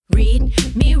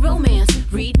Read me romance.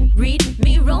 Read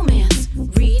me romance.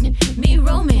 Read me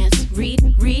romance.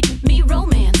 Read me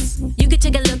romance. You could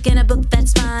take a look in a book,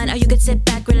 that's fine. Or you could sit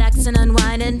back, relax, and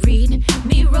unwind and read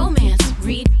me romance.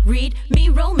 Read me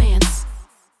romance.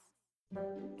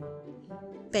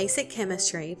 Basic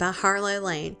Chemistry by Harlow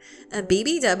Lane, a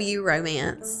BBW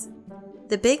romance.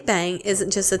 The Big Bang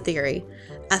isn't just a theory.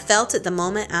 I felt it the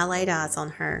moment I laid eyes on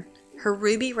her. Her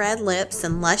ruby red lips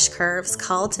and lush curves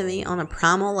called to me on a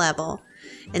primal level,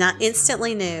 and I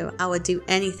instantly knew I would do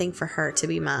anything for her to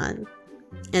be mine.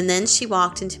 And then she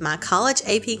walked into my college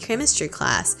AP chemistry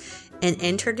class and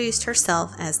introduced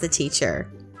herself as the teacher.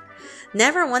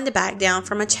 Never one to back down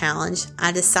from a challenge,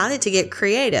 I decided to get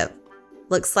creative.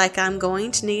 Looks like I'm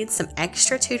going to need some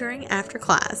extra tutoring after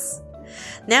class.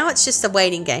 Now it's just a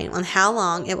waiting game on how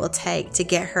long it will take to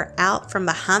get her out from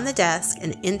behind the desk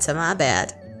and into my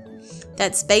bed.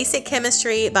 That's Basic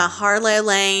Chemistry by Harlow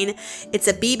Lane. It's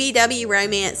a BBW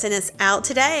romance and it's out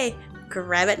today.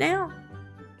 Grab it now.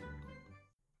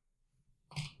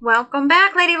 Welcome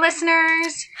back, lady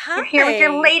listeners. Hi. You're here with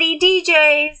your lady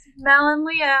DJs, Mel and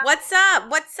Leah. What's up?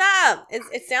 What's up?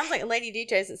 It sounds like Lady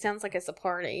DJs. It sounds like it's a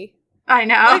party. I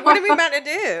know. Like, what are we about to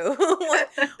do?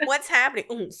 What's happening?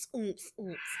 Oomps, oomps,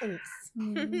 oomps,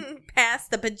 oomps. Pass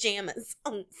the pajamas.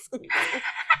 Oomps, oomps.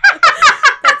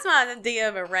 That's my idea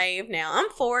of a rave now. I'm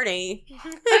 40. I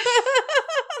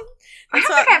don't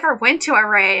think I ever went to a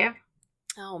rave.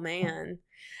 Oh, man.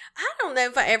 I don't know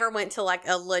if I ever went to like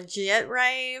a legit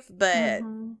rave, but I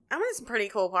went to some pretty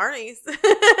cool parties.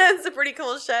 Some pretty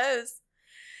cool shows.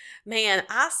 Man,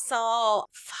 I saw,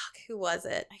 who was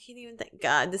it? I can't even think.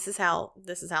 God, this is how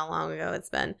long ago it's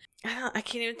been. I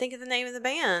can't even think of the name of the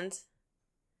band.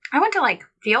 I went to like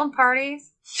field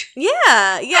parties. Yeah,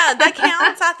 that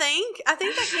counts, I think. I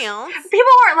think that counts.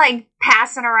 People weren't like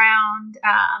passing around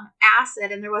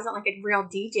acid and there wasn't like a real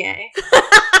DJ.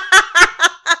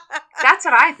 That's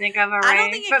what I think of a rave. I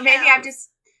don't think it but counts. Maybe I'm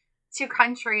just too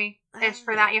country-ish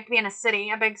for that. You have to be in a city,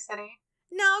 a big city.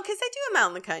 No, because they do them out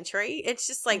in the country. It's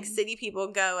just like city people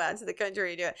go out to the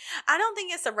country to do it. I don't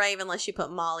think it's a rave unless you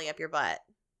put Molly up your butt.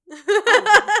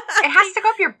 It has to go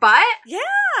up your butt?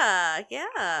 Yeah.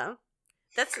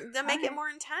 That make it more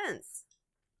intense.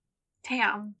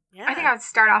 Damn. Yeah. I think I would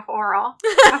start off oral.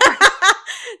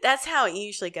 That's how it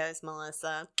usually goes,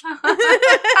 Melissa.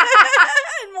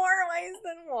 In more ways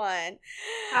than one.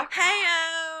 Okay.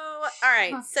 Hey-o. All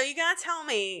right. So you gotta tell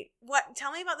me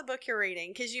about the book you're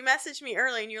reading, because you messaged me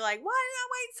early and you're like, why did I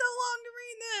wait so long to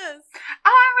read this? Oh,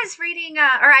 I was reading,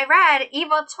 I read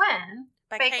Evil Twin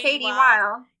by Katie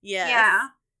Wilde. Yes. Yeah.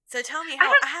 So tell me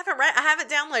how. I haven't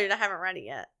downloaded. I haven't read it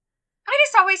yet. I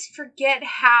just always forget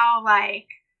how, like,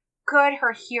 good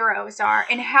her heroes are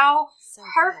and how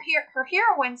her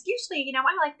heroines, usually,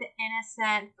 I like the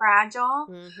innocent, fragile,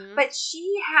 but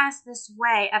she has this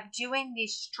way of doing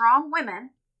these strong women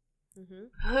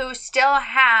who still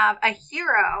have a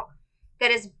hero that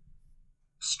is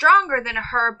stronger than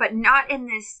her, but not in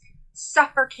this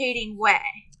suffocating way.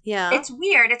 Yeah. It's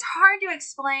weird. It's hard to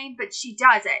explain, but she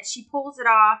does it. She pulls it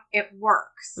off. It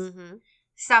works.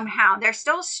 Somehow. They're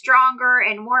still stronger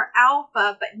and more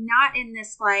alpha, but not in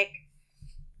this, like,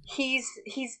 he's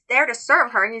there to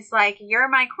serve her. He's like, you're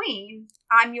my queen.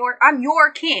 I'm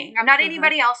your king. I'm not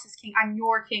anybody else's king. I'm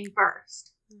your king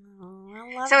first. Oh,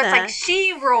 I love so that. It's like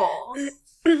she rules.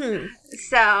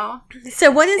 So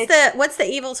what's the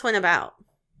Evil Twin about?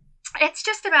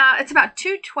 It's about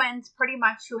two twins pretty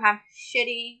much who have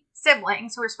shitty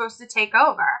siblings who are supposed to take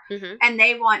over, and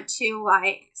they want to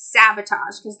like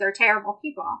sabotage because they're terrible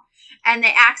people, and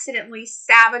they accidentally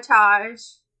sabotage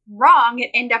wrong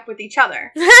and end up with each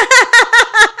other.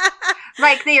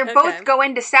 Like they are both go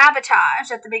into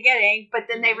sabotage at the beginning, but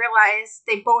then they realize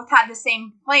they both had the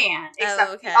same plan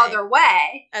except the other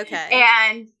way. Okay,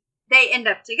 and they end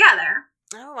up together.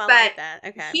 Oh, I like that.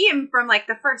 Okay. He, from like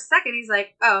the first second, he's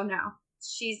like, "Oh no,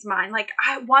 she's mine." Like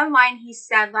one line he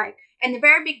said, like in the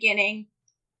very beginning,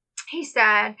 he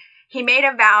said he made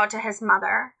a vow to his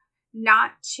mother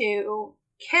not to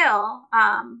kill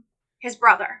his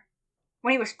brother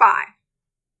when he was 5.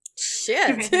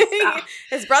 Shit,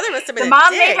 his brother must have been. The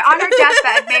mom on her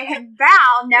deathbed made him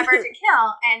vow never to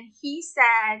kill, and he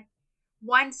said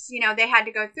once they had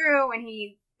to go through, and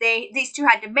these two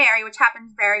had to marry, which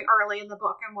happens very early in the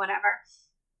book and whatever.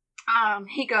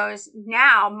 He goes,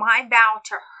 now my vow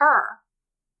to her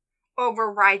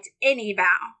overrides any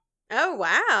vow. Oh,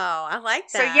 wow. I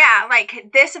like that. So, yeah,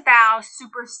 like this vow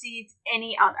supersedes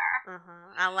any other.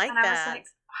 I like that. I was like,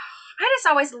 I just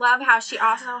always love how she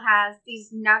also has these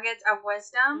nuggets of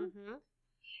wisdom.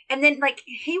 And then, like,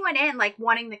 he went in, like,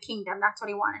 wanting the kingdom. That's what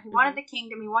he wanted. He wanted the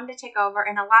kingdom. He wanted to take over.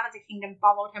 And a lot of the kingdom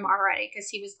followed him already because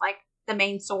he was, like, the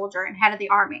main soldier and head of the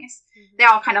armies. They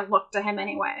all kind of looked to him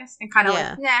anyways. And kind of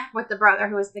like, nah, with the brother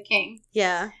who was the king.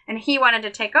 Yeah. And he wanted to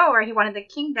take over. He wanted the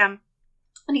kingdom.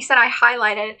 And he said, I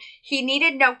highlighted, he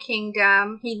needed no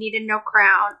kingdom. He needed no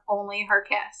crown. Only her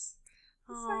kiss.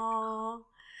 Aww.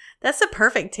 That's a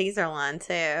perfect teaser line,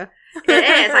 too. It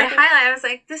is. I was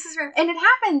like, this is real. And it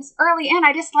happens early in.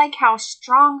 I just like how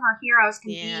strong her heroes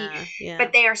can be. Yeah.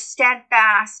 But they are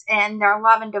steadfast in their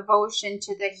love and devotion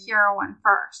to the heroine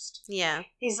first. Yeah.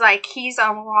 He's like, he's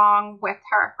along with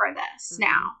her for this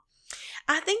now.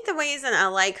 I think the reason I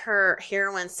like her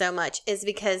heroines so much is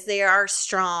because they are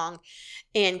strong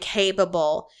and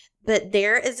capable. But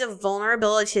there is a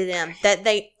vulnerability to them that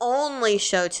they only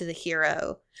show to the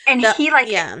hero. And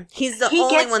he's the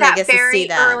only one that gets to see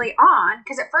that early on.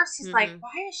 Because at first he's like,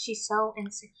 why is she so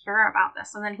insecure about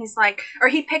this? And then he's like, or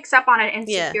he picks up on an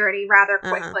insecurity rather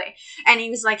quickly. And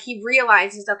he was like, he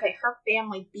realizes, okay, her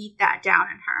family beat that down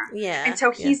in her. Yeah. And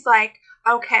so he's like,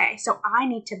 okay, so I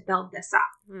need to build this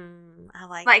up. I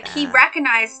like that. He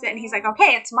recognized it and he's like,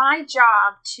 okay, it's my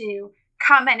job to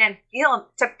come in and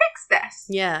to fix this.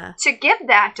 Yeah. To give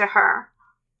that to her.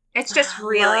 It's just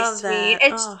really sweet. That.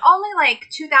 It's only like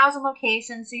 2,000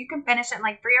 locations, so you can finish it in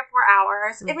like 3 or 4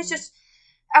 hours. It was just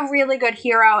a really good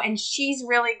hero, and she's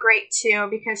really great too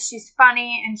because she's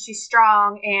funny and she's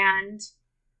strong, and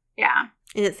yeah.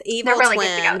 And it's Evil really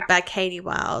Twin by Katie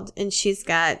Wilde, and she's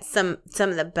got some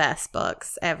of the best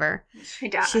books ever. She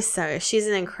does. She's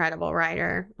an incredible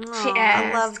writer. She is.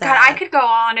 I love that. God, I could go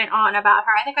on and on about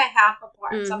her. I think I have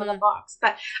before in some of the books,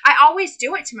 but I always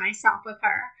do it to myself with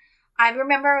her. I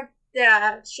remember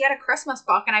she had a Christmas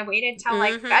book, and I waited till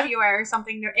like February or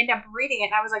something to end up reading it,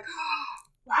 and I was like, oh,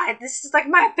 what? This is like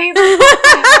my favorite book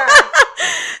ever.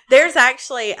 There's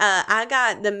actually, I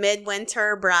got the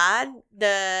Midwinter Bride,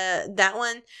 that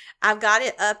one. I've got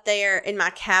it up there in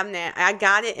my cabinet. I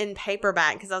got it in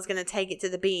paperback because I was going to take it to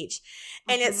the beach.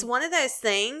 And it's one of those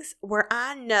things where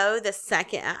I know the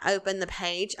second I open the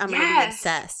page, I'm going to be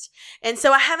obsessed. And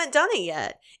so I haven't done it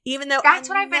yet, even though that's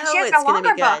what I've been. She has a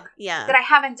longer book that I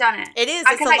haven't done it. It is.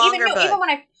 It's a longer book. Even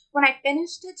when I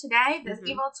finished it today, the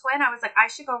Evil Twin, I was like, I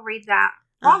should go read that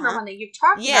longer one that you've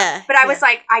talked about. But I was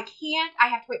like, I can't. I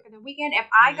have to wait for the weekend. If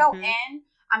I go in,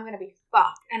 I'm going to be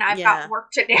fucked, and I've got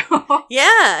work to do.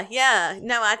 Yeah.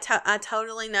 No, I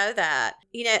totally know that.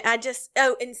 You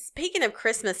know, and speaking of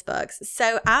Christmas books,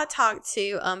 so I talked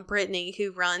to Brittany,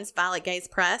 who runs Violet Gaze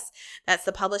Press. That's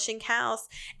the publishing house.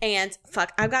 And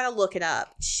I've got to look it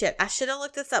up. Shit, I should have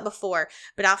looked this up before,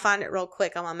 but I'll find it real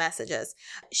quick on my messages.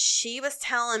 She was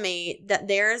telling me that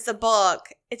there's a book.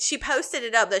 She posted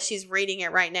it up that she's reading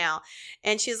it right now.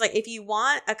 And she was like, if you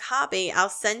want a copy, I'll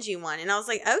send you one. And I was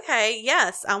like, okay,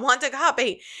 yes, I want a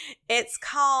copy. It's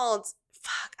called,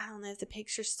 I don't know if the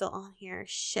picture's still on here.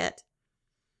 Shit.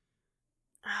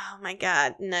 Oh my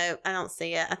God. No, I don't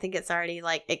see it. I think it's already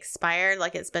like expired.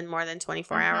 Like it's been more than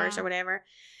 24 hours or whatever.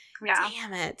 Yeah.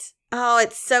 Damn it. Oh,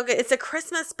 it's so good. It's a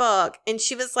Christmas book. And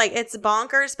she was like, it's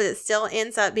bonkers, but it still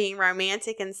ends up being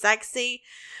romantic and sexy.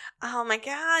 Oh my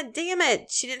God, damn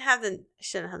it. She shouldn't have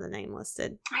the name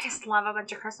listed. I just love a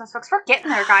bunch of Christmas books. We're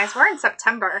getting there, guys. We're in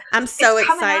September. I'm so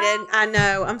excited. I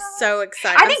know. I'm so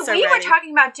excited. I think we were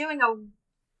talking about doing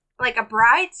a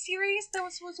bride series that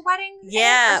was weddings.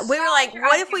 Yeah. We were like,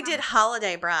 what if we did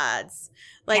holiday brides?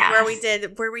 Like where we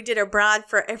did a bride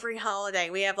for every holiday.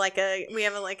 We have like a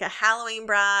Halloween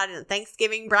bride and a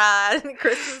Thanksgiving bride and a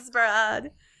Christmas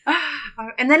bride.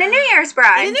 And then a New Year's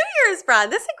bride.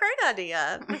 That's a great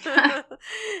idea.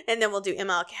 And then we'll do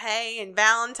MLK and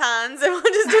Valentine's, and we'll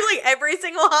just do like every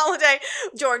single holiday.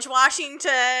 George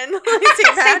Washington,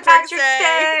 St. Patrick's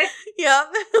Day. Yep,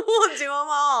 we'll do them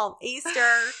all.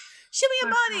 Easter. She'll be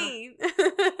a bunny.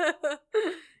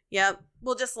 Yep,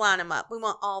 we'll just line them up. We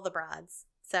want all the brides.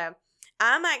 So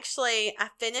I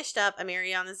finished up a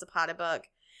Mariana Zapata book,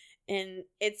 and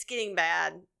it's getting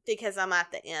bad. Because I'm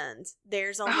at the end.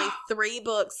 There's only 3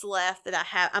 books left that I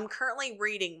have. I'm currently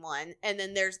reading one, and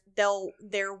then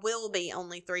there will be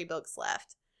only 3 books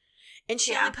left. And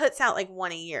she only puts out like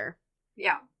one a year.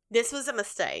 Yeah. This was a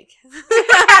mistake.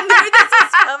 I knew this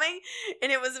was coming,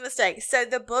 and it was a mistake. So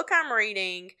the book I'm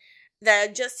reading that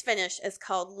I just finished is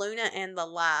called Luna and the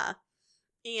Lie.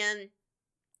 And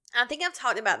I think I've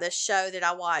talked about this show that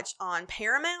I watched on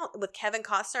Paramount with Kevin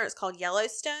Costner. It's called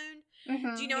Yellowstone.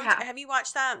 Mm-hmm, do you know? Have you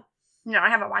watched that? No, I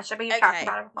haven't watched it, but you've talked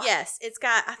about it before. Yes, it's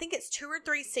got, I think it's 2 or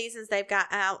 3 seasons they've got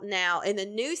out now, and the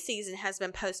new season has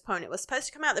been postponed. It was supposed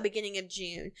to come out the beginning of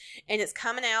June, and it's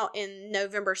coming out in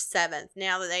November 7th.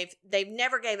 Now that they've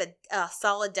never gave a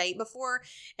solid date before,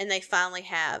 and they finally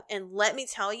have. And let me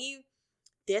tell you,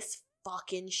 this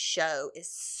fucking show is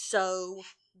so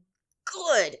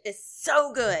good. It's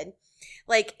so good.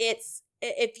 Like, it's,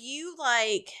 if you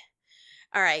like...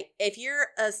 All right, if you're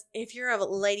a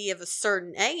lady of a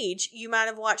certain age, you might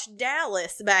have watched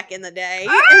Dallas back in the day.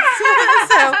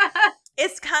 So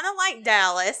it's kind of like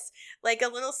Dallas, like a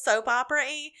little soap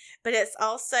opera-y, but it's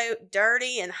also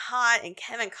dirty and hot, and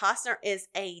Kevin Costner is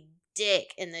a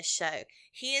dick in this show.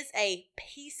 He is a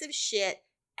piece of shit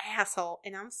asshole,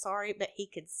 and I'm sorry, but he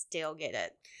could still get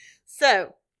it.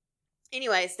 So,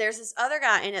 anyways, there's this other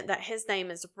guy in it that his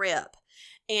name is Rip.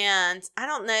 And I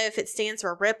don't know if it stands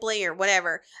for Ripley or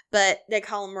whatever, but they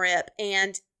call him Rip.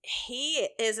 And he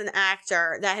is an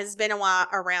actor that has been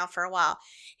around for a while.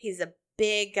 He's a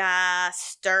big guy,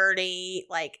 sturdy,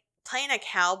 like playing a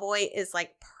cowboy is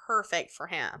like perfect for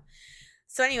him.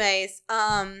 So anyways,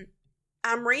 I'm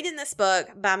reading this book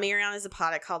by Mariana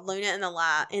Zapata called Luna and the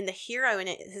Light. And the hero in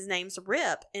it, his name's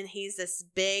Rip. And he's this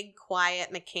big,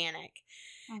 quiet mechanic.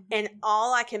 And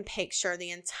all I can picture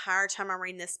the entire time I'm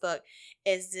reading this book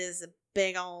is this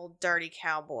big old dirty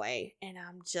cowboy. And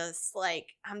I'm just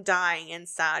like, I'm dying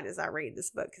inside as I read this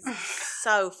book because it's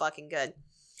so fucking good.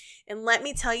 And let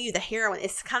me tell you, the heroine,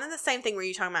 it's kind of the same thing where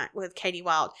you're talking about with Katie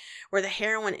Wild, where the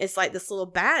heroine is like this little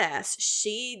badass.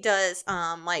 She does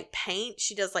like paint.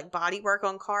 She does like body work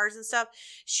on cars and stuff.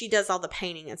 She does all the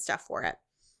painting and stuff for it.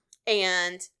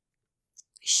 And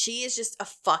she is just a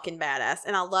fucking badass,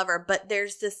 and I love her. But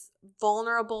there's this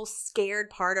vulnerable, scared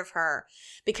part of her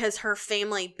because her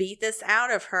family beat this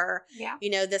out of her. Yeah. You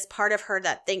know, this part of her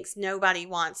that thinks nobody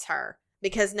wants her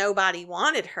because nobody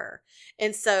wanted her.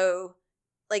 And so,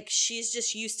 like, she's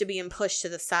just used to being pushed to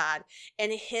the side.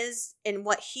 And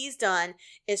what he's done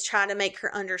is try to make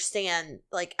her understand,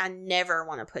 like, I never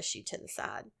want to push you to the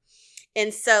side.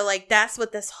 And so, like, that's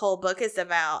what this whole book is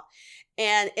about.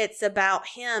 And it's about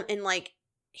him, and, like,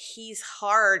 he's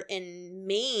hard and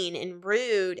mean and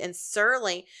rude and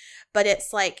surly, but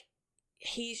it's like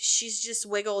she's just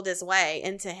wiggled his way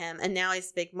into him, and now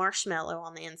he's a big marshmallow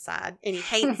on the inside, and he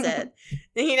hates it,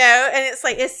 you know. And it's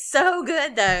like, it's so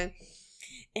good though.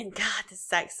 And God, the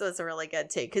sex was really good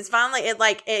too. Because finally, it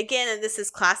like, again, and this is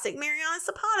classic Mariana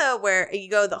Zapata, where you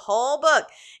go the whole book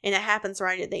and it happens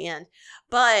right at the end.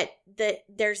 But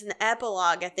there's an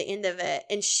epilogue at the end of it.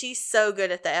 And she's so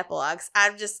good at the epilogues.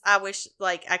 I wish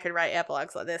like I could write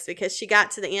epilogues like this, because she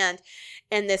got to the end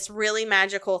and this really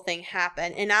magical thing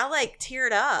happened. And I like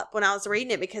teared up when I was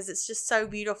reading it because it's just so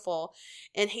beautiful.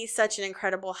 And he's such an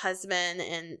incredible husband.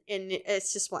 And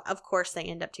it's just, of course, they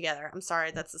end up together. I'm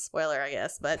sorry, that's a spoiler, I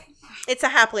guess. But it's a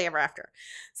happily ever after.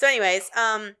 So anyways,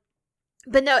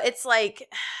 but no, it's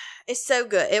like, it's so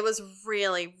good. It was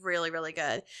really, really, really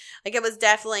good. Like, it was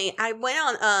definitely, I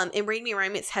went on, in Read Me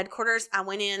Romance headquarters, I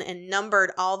went in and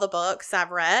numbered all the books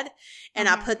I've read, and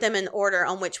I put them in order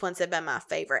on which ones have been my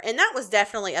favorite. And that was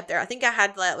definitely up there. I think I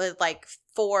had that with like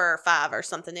 4 or 5 or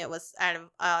something. It was out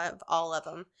of all of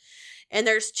them. And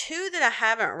there's 2 that I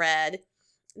haven't read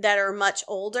that are much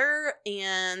older,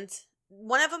 and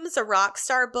one of them is a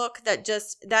Rockstar book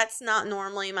that's not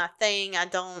normally my thing. I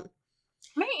don't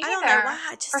know why.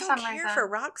 I just don't care for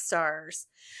rock stars.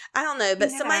 I don't know,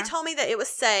 but somebody told me that it was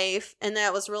safe and that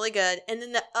it was really good. And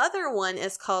then the other one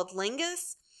is called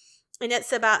Lingus, and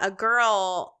it's about a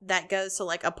girl that goes to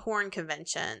like a porn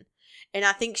convention, and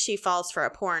I think she falls for a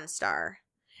porn star.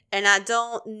 And I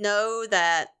don't know.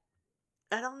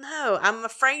 I'm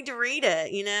afraid to read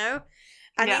it, you know?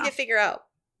 I need to figure out,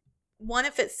 1,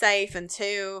 if it's safe, and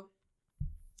 2,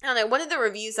 I don't know. One of the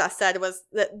reviews I said was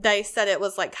that they said it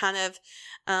was like kind of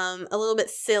a little bit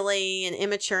silly and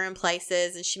immature in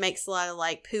places, and she makes a lot of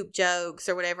like poop jokes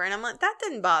or whatever. And I'm like, that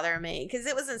didn't bother me because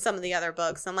it was in some of the other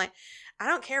books. I'm like, I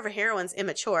don't care if a heroine's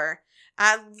immature.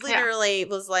 I literally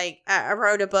was like, I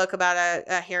wrote a book about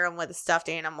a heroine with a stuffed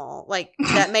animal, like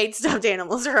that made stuffed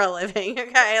animals for a living.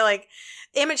 Okay, like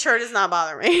immature does not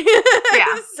bother me.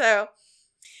 Yeah.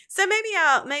 So maybe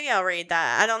I'll read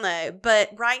that. I don't know.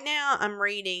 But right now I'm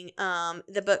reading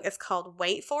the book is called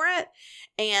Wait For It.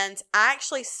 And I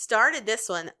actually started this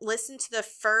one, listened to the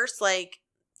first like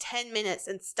 10 minutes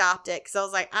and stopped it because I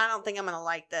was like, I don't think I'm going to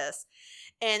like this.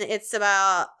 And it's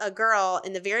about a girl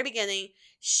in the very beginning.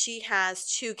 She has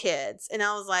 2 kids. And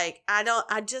I was like, I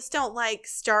just don't like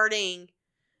starting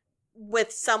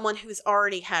with someone who's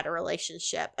already had a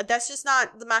relationship. That's just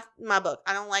not my book.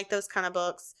 I don't like those kind of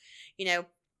books, you know.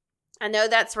 I know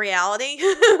that's reality,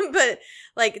 but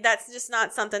like that's just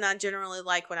not something I generally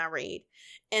like when I read.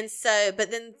 And so,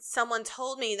 but then someone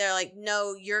told me, they're like,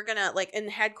 no, you're gonna, like, in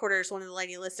headquarters, one of the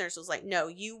lady listeners was like, no,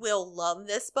 you will love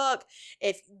this book.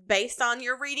 If based on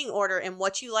your reading order and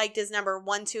what you liked is number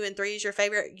 1, 2, and 3 is your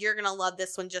favorite, you're gonna love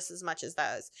this one just as much as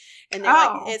those. And they're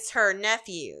like, it's her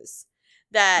nephews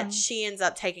that she ends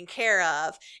up taking care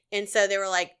of. And so they were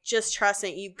like, just trust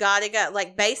me, you've got to go,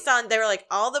 like, based on, they were like,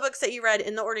 all the books that you read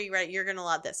in the order you read, you're going to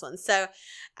love this one. So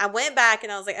I went back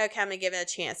and I was like, okay, I'm going to give it a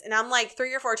chance. And I'm like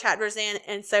 3 or 4 chapters in,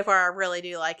 and so far I really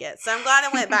do like it. So I'm glad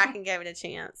I went back and gave it a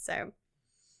chance. So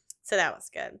that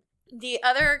was good. The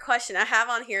other question I have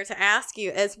on here to ask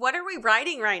you is, what are we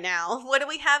writing right now? What do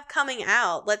we have coming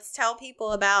out? Let's tell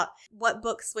people about what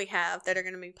books we have that are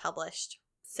going to be published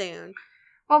soon.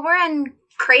 Well, we're in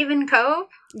Craven Cove.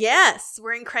 Yes,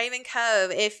 we're in Craven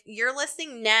Cove. If you're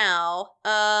listening now,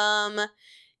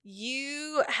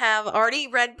 you have already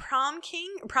read Prom King.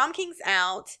 Prom King's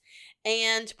out,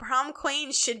 and Prom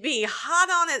Queen should be hot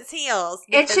on its heels.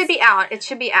 It should be out. It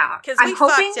should be out. Because we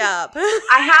fucked up.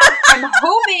 I'm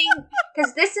hoping,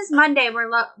 because this is Monday. We're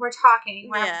talking.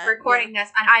 We're recording this,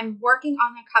 and I'm working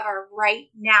on the cover right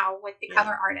now with the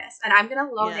cover artist, and I'm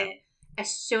gonna load it as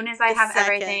soon as I have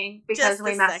everything, because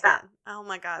we messed up. Oh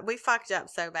my God. We fucked up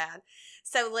so bad.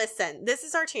 So listen, this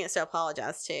is our chance to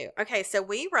apologize too. Okay. So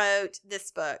we wrote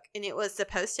this book, and it was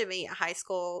supposed to be a high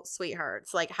school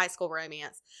sweethearts, like high school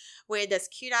romance. We had this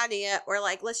cute idea. We're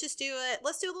like, let's just do it.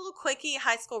 Let's do a little quickie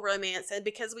high school romance. And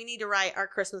because we need to write our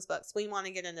Christmas books, we want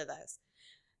to get into those.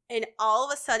 And all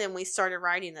of a sudden we started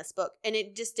writing this book, and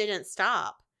it just didn't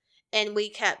stop. And we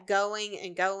kept going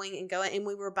and going and going. And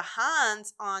we were behind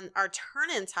on our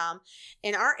turn-in time.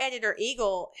 And our editor,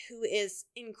 Eagle, who is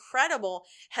incredible,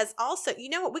 has also, you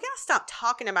know what? We got to stop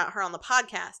talking about her on the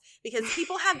podcast, because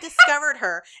people have discovered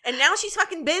her. And now she's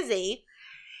fucking busy.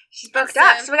 She's booked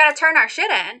up. So we got to turn our shit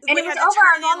in. And it was over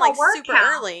our normal word super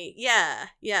count. Early.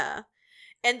 Yeah.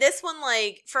 And this one,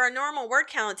 like, for a normal word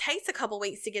count, it takes a couple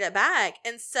weeks to get it back.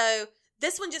 And so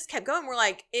this one just kept going. We're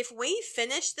like, if we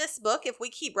finish this book, if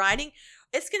we keep writing,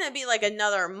 it's going to be like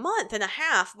another month and a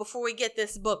half before we get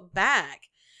this book back.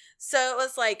 So it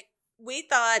was like, we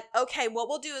thought, okay, what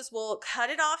we'll do is we'll cut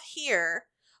it off here.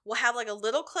 We'll have like a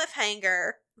little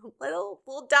cliffhanger,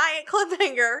 little diet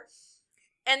cliffhanger.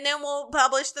 And then we'll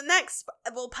publish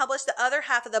the other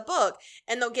half of the book,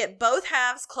 and they'll get both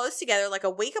halves close together like a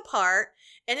week apart,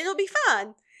 and it'll be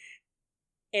fun.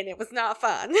 And it was not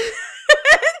fun.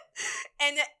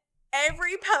 And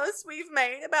every post we've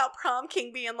made about Prom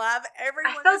King being live,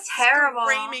 everyone is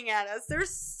screaming at us. They're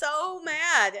so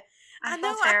mad. I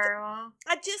feel terrible.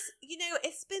 I just,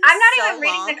 it's been I'm not so even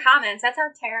reading long. the comments. That's how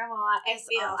terrible I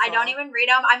feel. Awful. I don't even read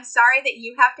them. I'm sorry that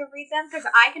you have to read them, because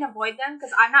I can avoid them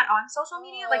because I'm not on social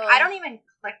media. Like, I don't even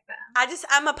click them.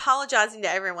 I'm apologizing to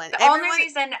everyone. The only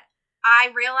reason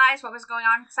I realized what was going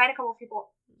on, because I had a couple of people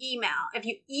email. If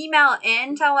you email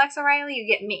in to Alexa Riley, you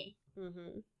get me.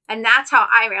 Mm-hmm. And that's how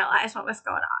I realized what was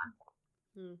going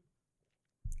on.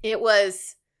 It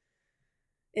was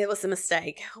a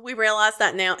mistake. We realize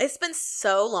that now. It's been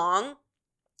so long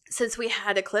since we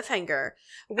had a cliffhanger.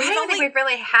 I don't think we've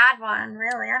really had one,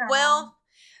 really. I don't know.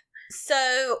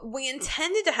 So we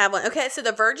intended to have one. Okay, so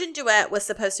the Virgin Duet was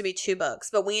supposed to be 2 books,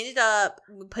 but we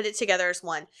put it together as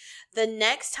one. The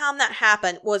next time that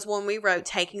happened was when we wrote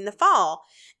Taking the Fall,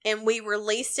 and we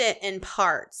released it in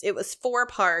parts. It was 4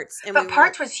 parts. But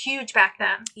parts was huge back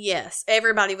then. Yes,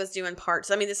 everybody was doing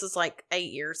parts. I mean, this was like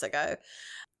 8 years ago.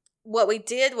 What we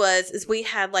did is we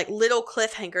had like little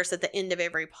cliffhangers at the end of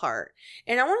every part.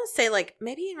 And I want to say, like,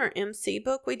 maybe in our MC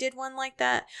book, we did one like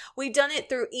that. We've done it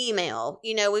through email.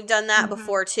 We've done that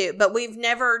before too, but we've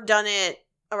never done it,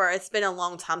 or it's been a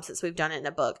long time since we've done it in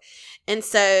a book. And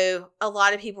so a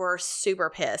lot of people are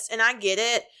super pissed, and I get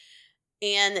it.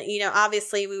 And,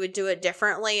 obviously we would do it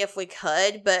differently if we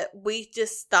could, but we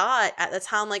just thought at the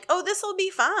time, like, oh, this will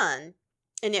be fun.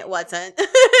 And it wasn't.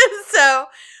 So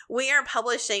we are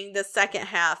publishing the second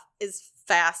half as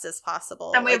fast as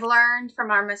possible. And we've learned from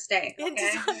our mistake.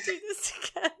 Okay? Don't do this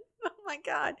again. Oh my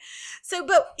God. So,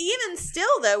 but even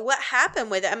still though, what happened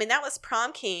with it? I mean, that was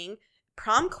Prom King.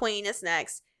 Prom Queen is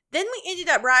next. Then we ended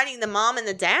up writing the mom and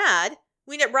the dad.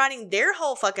 We ended up writing their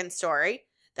whole fucking story.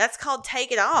 That's called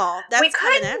Take It All. That's we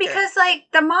couldn't, because like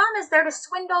the mom is there to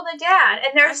swindle the dad,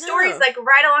 and their story's like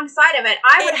right alongside of it.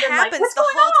 I would have been like, "What's going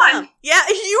on?" Yeah,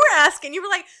 you were asking. You were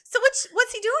like, "So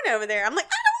what's he doing over there?" I'm like,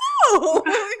 "I don't know.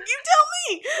 You tell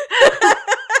me."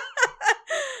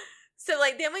 So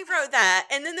like then we wrote that,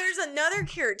 and then there's another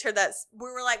character we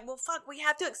were like, "Well, fuck, we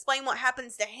have to explain what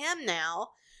happens to him now."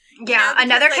 Yeah,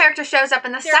 another character shows up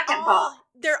in the second book.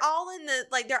 They're all in the,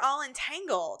 like, they're all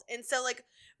entangled. And so, like,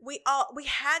 we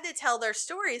had to tell their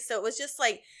stories. So it was just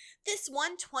like, this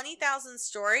one 20,000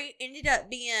 story ended up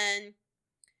being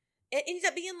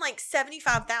like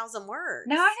 75,000 words.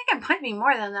 No, I think it might be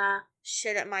more than that.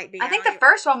 Shit, it might be. I think the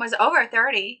first one was over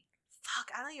 30.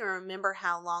 Fuck, I don't even remember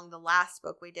how long the last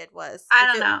book we did was. I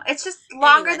don't know. It's just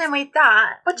longer than we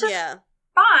thought, which is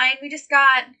fine. We just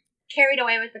got carried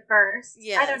away with the first.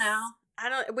 Yeah, I don't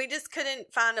know. We just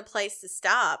couldn't find a place to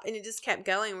stop, and it just kept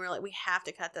going. We were like, we have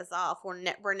to cut this off.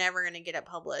 We're never going to get it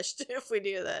published if we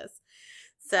do this.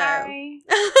 So, sorry.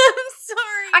 I'm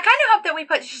sorry. I kind of hope that we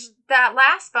put that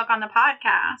last book on the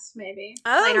podcast, maybe.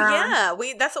 Oh, later yeah.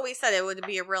 on. That's what we said. It would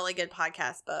be a really good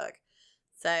podcast book.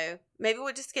 So, maybe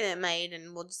we'll just get it made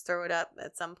and we'll just throw it up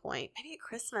at some point. Maybe at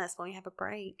Christmas when we have a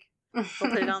break. We'll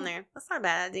put it on there. That's not a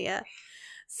bad idea.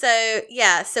 So,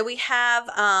 yeah. So, we have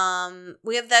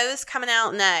those coming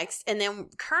out next. And then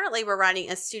currently we're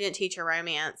writing a student-teacher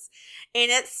romance.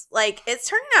 And it's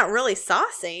turning out really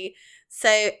saucy. So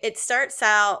it starts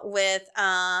out with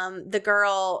the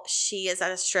girl, she is at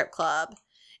a strip club.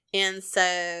 And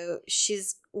so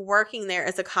she's working there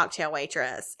as a cocktail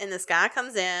waitress. And this guy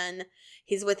comes in,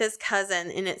 he's with his cousin,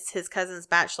 and it's his cousin's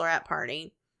bachelor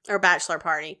party.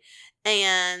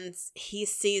 And he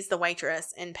sees the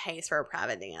waitress and pays for a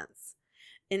private dance.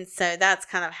 And so that's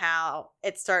kind of how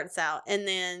it starts out. And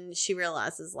then she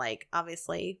realizes, like,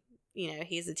 obviously, you know,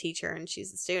 he's a teacher and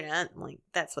she's a student. Like,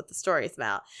 that's what the story is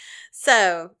about.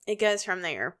 So it goes from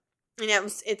there. And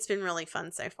it's been really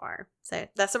fun so far. So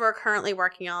that's what we're currently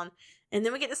working on. And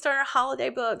then we get to start our holiday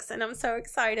books, and I'm so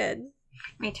excited.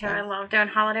 Me too. I love doing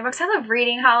holiday books. I love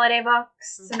reading holiday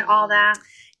books and all that.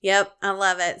 Yep, I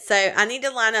love it. So I need to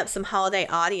line up some holiday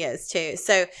audios too.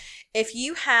 So if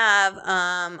you have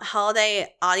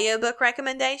holiday audiobook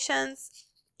recommendations,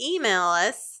 email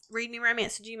us,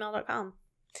 readmeromance@gmail.com.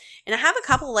 And I have a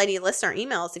couple lady listener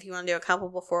emails if you want to do a couple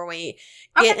before we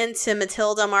get into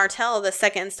Matilda Martell, the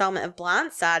second installment of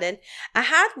Blindsided. I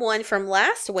had one from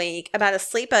last week about a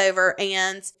sleepover,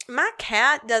 and my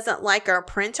cat doesn't like our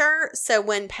printer. So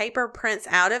when paper prints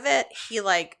out of it, he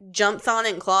like jumps on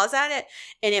it and claws at it,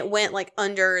 and it went like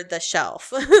under the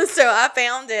shelf. So I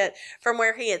found it from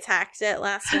where he attacked it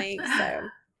last week. So.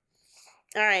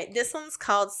 All right, this one's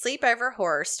called Sleepover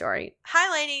Horror Story. Hi,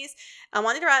 ladies. I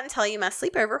wanted to write and tell you my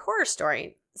sleepover horror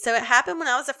story. So it happened when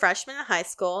I was a freshman in high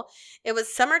school. It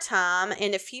was summertime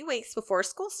and a few weeks before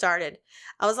school started.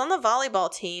 I was on the volleyball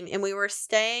team, and we were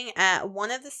staying at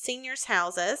one of the seniors'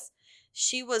 houses.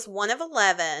 She was one of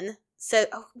 11. So,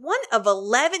 one of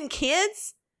 11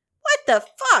 kids? What the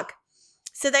fuck?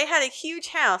 So they had a huge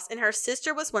house, and her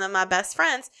sister was one of my best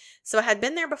friends, so I had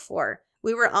been there before.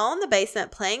 We were all in the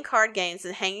basement playing card games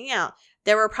and hanging out.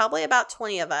 There were probably about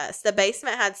 20 of us. The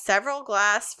basement had several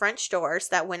glass French doors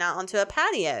that went out onto a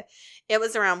patio. It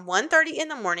was around 1:30 in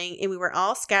the morning, and we were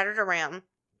all scattered around,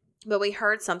 but we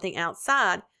heard something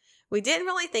outside. We didn't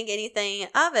really think anything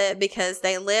of it because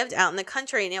they lived out in the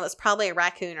country, and it was probably a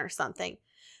raccoon or something.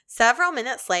 Several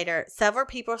minutes later, several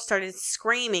people started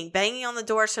screaming, banging on the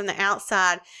doors from the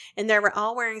outside, and they were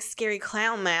all wearing scary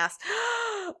clown masks.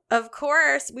 Of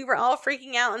course, we were all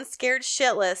freaking out and scared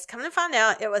shitless. Come to find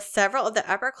out, it was several of the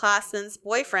upperclassmen's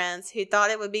boyfriends who thought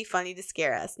it would be funny to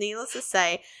scare us. Needless to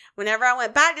say, whenever I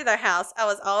went back to their house, I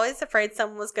was always afraid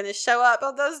someone was going to show up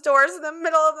on those doors in the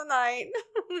middle of the night.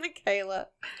 Michaela.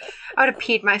 I would have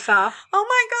peed myself. Oh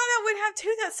my God, I would have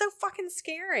too. That's so fucking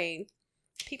scary.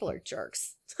 People are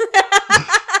jerks. You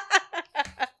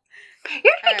have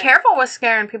to be careful with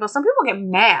scaring people. Some people get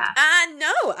mad. I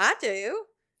know. I do.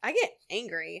 I get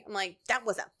angry. I'm like, that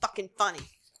wasn't fucking funny.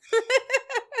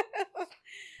 All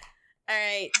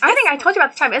right. I think I told you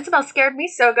about the time Isabel scared me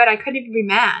so good I couldn't even be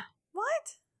mad.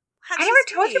 What? I never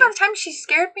told you about the time she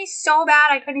scared me so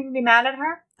bad I couldn't even be mad at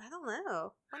her. I don't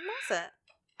know. When was it?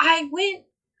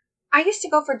 I used to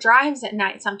go for drives at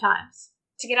night sometimes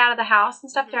to get out of the house and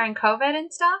stuff during COVID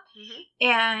and stuff. Mm-hmm.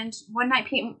 And one night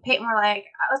Peyton were like,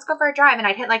 let's go for a drive. And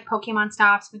I'd hit like Pokemon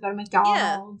stops. We'd go to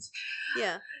McDonald's.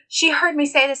 Yeah. She heard me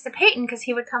say this to Peyton because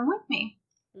he would come with me.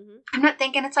 Mm-hmm. I'm not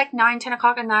thinking it's like 9, 10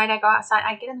 o'clock at night. I go outside.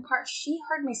 I get in the car. She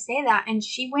heard me say that. And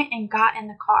she went and got in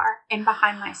the car and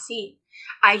behind my seat.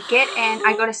 I get in.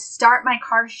 I go to start my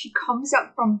car. She comes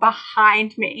up from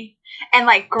behind me and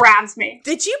like grabs me.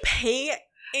 Did you pee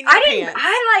in your pants?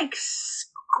 I like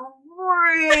screamed.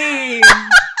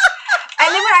 And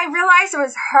then when I realized it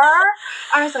was her,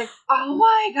 I was like, oh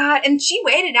my God. And she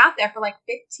waited out there for like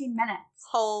 15 minutes.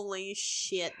 Holy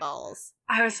shit balls.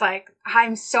 I was like,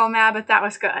 I'm so mad, but that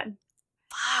was good.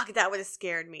 Fuck, that would have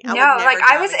scared me.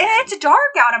 It's dark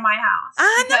out of my house.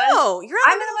 I know. You're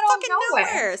out in the middle of fucking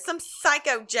nowhere. Some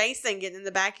psycho Jason getting in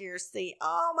the back of your seat.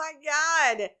 Oh my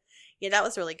God. Yeah, that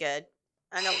was really good.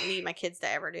 I don't need my kids to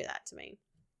ever do that to me.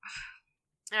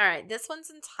 All right, this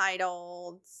one's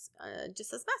entitled,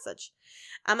 just this message.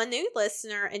 I'm a new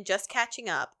listener and just catching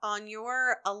up. On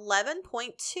your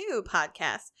 11.2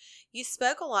 podcast, you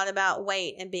spoke a lot about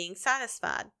weight and being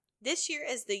satisfied. This year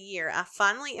is the year I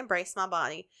finally embraced my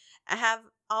body. I have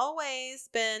always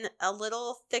been a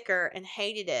little thicker and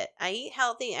hated it. I eat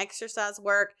healthy, exercise,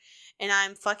 work, and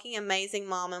I'm fucking amazing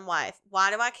mom and wife.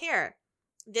 Why do I care?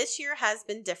 This year has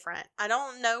been different. I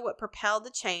don't know what propelled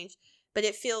the change, but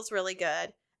it feels really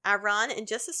good. I run in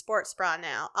just a sports bra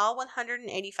now, all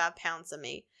 185 pounds of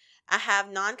me. I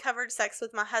have non-covered sex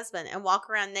with my husband and walk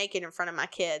around naked in front of my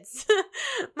kids.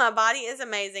 My body is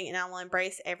amazing and I will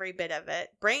embrace every bit of it.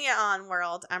 Bring it on,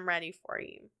 world. I'm ready for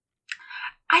you.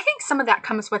 I think some of that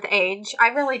comes with age. I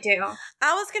really do.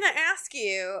 I was going to ask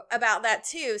you about that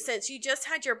too, since you just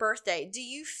had your birthday. Do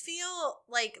you feel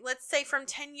like, let's say from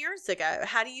 10 years ago,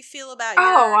 how do you feel about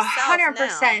yourself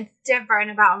 100% now?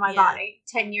 Different about my body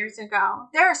 10 years ago.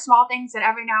 There are small things that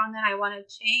every now and then I want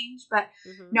to change, but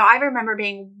no, I remember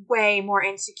being way more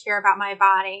insecure about my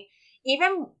body.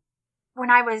 Even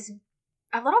when I was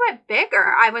a little bit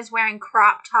bigger, I was wearing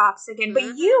crop tops again,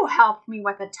 but you helped me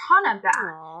with a ton of that.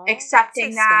 Aww,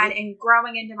 accepting that sweet. And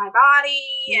growing into my body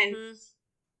and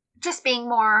just being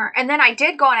more. And then I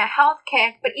did go on a health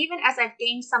kick, but even as I've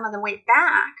gained some of the weight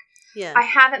back, I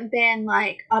haven't been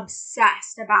like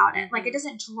obsessed about it. Like it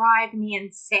doesn't drive me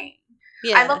insane.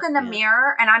 Yeah, I look in the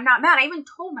mirror and I'm not mad. I even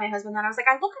told my husband that. I was like,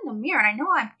 I look in the mirror and I know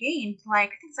I've gained like,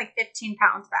 I think it's like 15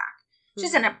 pounds back. Which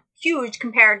isn't a huge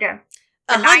compared to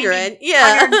 100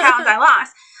 pounds I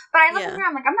lost. But I look at her,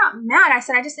 I'm like, I'm not mad. I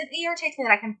said, it irritates me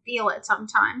that I can feel it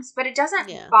sometimes, but it doesn't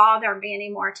bother me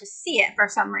anymore to see it for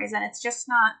some reason. It's just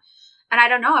not, and I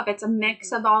don't know if it's a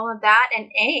mix of all of that and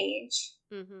age,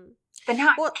 but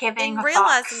not giving a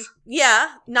fuck.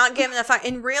 Not giving a fuck,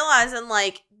 and realizing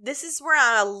like, this is where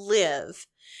I live.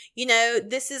 You know,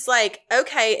 this is like,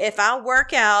 okay, if I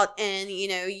work out and, you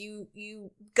know,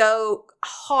 you go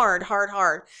hard,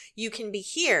 you can be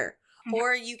here.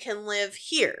 Or you can live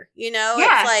here, you know?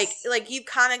 Yes. It's like you've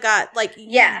kind of got, like,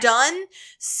 you've done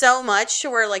so much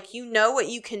to where, like, you know what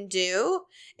you can do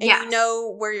and you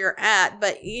know where you're at.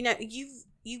 But, you know,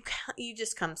 you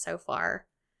just come so far.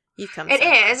 You've come so far.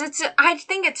 It's, I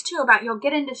think it's, too, about you'll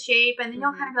get into shape and then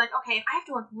you'll kind of be like, okay, I have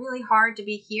to work really hard to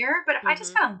be here. But if I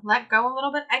just kind of let go a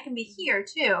little bit, I can be here,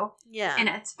 too. Yeah. And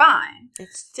it's fine.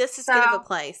 It's just as good of a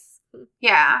place.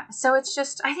 Yeah, so it's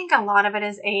just, I think a lot of it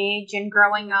is age and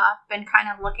growing up and kind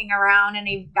of looking around and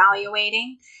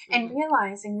evaluating and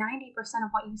realizing 90% of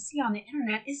what you see on the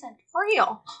internet isn't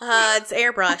real. It's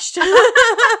airbrushed.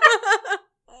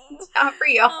 It's not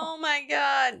real. Oh my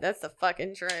God, that's the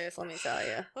fucking truth, let me tell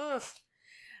you. Oof.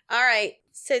 All right,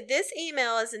 so this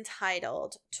email is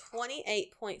entitled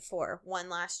 28.4, One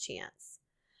Last Chance.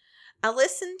 I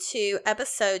listened to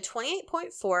episode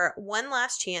 28.4, One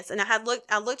Last Chance, and I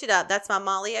looked it up. That's by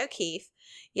Molly O'Keefe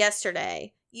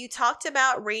yesterday. You talked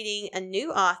about reading a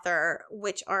new author,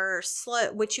 which you are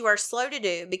slow to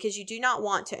do because you do not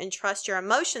want to entrust your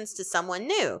emotions to someone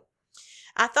new.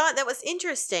 I thought that was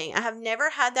interesting. I have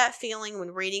never had that feeling when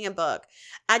reading a book.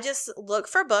 I just look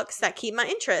for books that keep my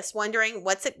interest, wondering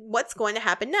what's going to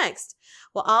happen next.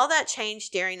 Well, all that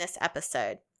changed during this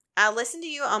episode. I listen to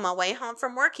you on my way home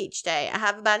from work each day. I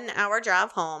have about an hour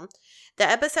drive home. The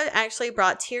episode actually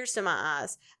brought tears to my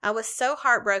eyes. I was so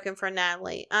heartbroken for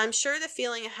Natalie. I'm sure the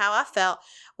feeling of how I felt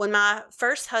when my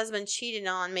first husband cheated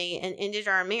on me and ended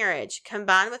our marriage,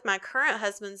 combined with my current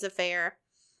husband's affair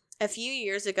a few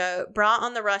years ago, brought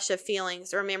on the rush of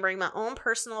feelings, remembering my own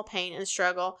personal pain and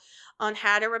struggle on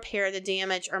how to repair the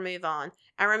damage or move on.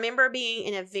 I remember being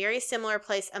in a very similar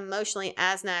place emotionally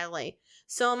as Natalie.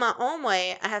 So in my own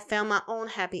way, I have found my own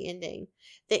happy ending.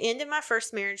 The end of my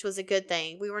first marriage was a good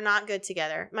thing. We were not good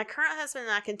together. My current husband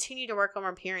and I continue to work on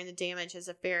repairing the damage his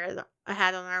affair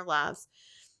had on our lives.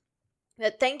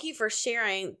 But thank you for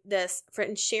sharing this,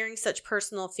 and sharing such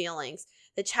personal feelings.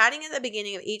 The chatting at the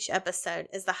beginning of each episode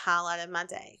is the highlight of my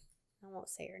day. I won't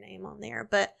say her name on there,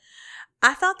 but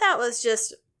I thought that was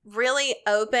just really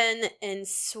open and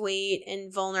sweet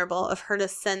and vulnerable of her to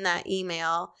send that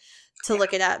email to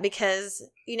look it up, because,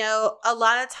 you know, a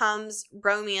lot of times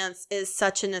romance is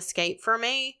such an escape for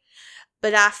me,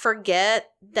 but I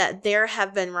forget that there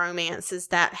have been romances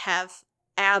that have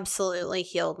absolutely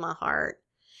healed my heart.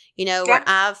 You know, where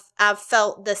I've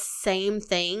felt the same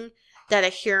thing that a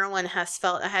heroine has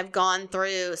felt. I have gone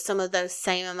through some of those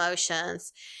same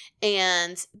emotions,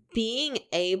 and being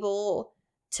able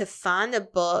to find a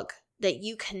book that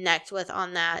you connect with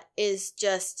on that is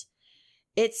just,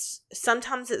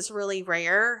 sometimes it's really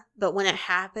rare, but when it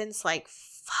happens, like,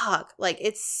 fuck, like,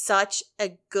 it's such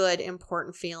a good,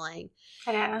 important feeling.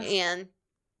 It is. And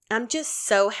I'm just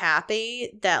so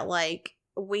happy that, like,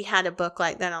 we had a book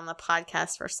like that on the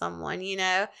podcast for someone, you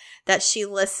know, that she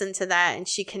listened to that and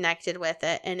she connected with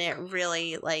it, and it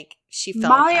really, like, she felt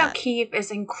Molly that. O'Keefe is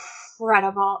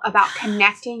incredible about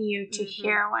connecting you to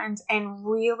heroines and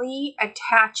really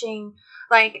attaching,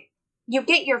 like, you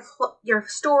get your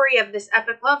story of this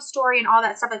epic love story and all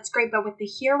that stuff. It's great. But with the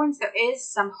heroines, there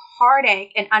is some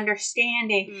heartache and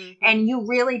understanding. And you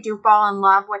really do fall in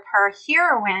love with her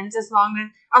heroines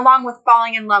along with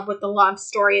falling in love with the love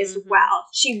story as well.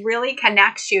 She really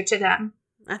connects you to them.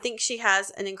 I think she has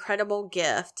an incredible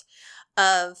gift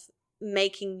of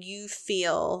making you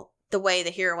feel the way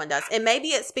the heroine does. And maybe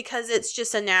it's because it's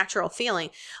just a natural feeling.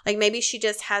 Like, maybe she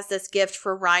just has this gift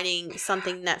for writing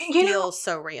something that feels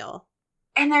so real.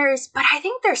 And but I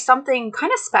think there's something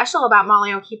kind of special about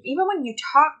Molly O'Keefe. Even when you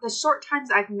talk, the short times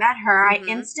I've met her, I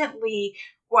instantly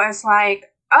was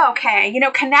like, okay,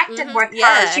 connected with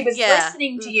her. She was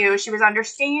listening to you. She was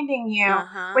understanding you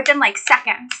within like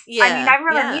seconds. Yeah. I mean, I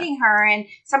remember meeting her and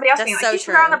somebody else being like, you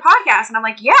should go on the podcast. And I'm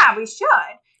like, yeah, we should.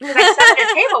 Because I sat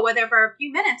at a table with her for a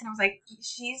few minutes and I was like,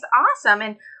 she's awesome.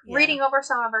 And reading over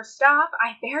some of her stuff,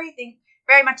 I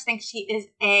very much think she is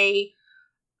a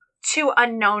too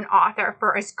unknown author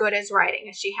for as good as writing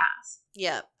as she has.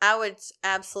 Yeah, I would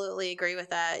absolutely agree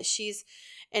with that. She's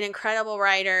an incredible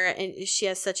writer and she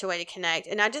has such a way to connect.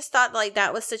 And I just thought, like,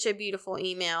 that was such a beautiful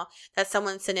email that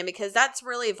someone sent in, because that's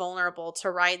really vulnerable to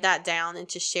write that down and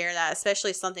to share that,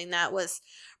 especially something that was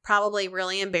probably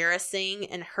really embarrassing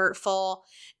and hurtful,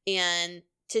 and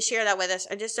to share that with us.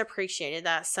 I just appreciated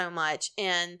that so much.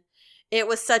 And it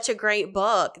was such a great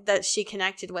book that she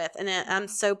connected with. And I'm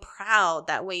so proud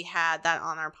that we had that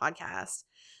on our podcast.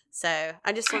 So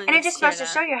I just wanted to share that. And it just goes to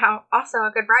show you how also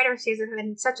a good writer sees it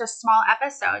in such a small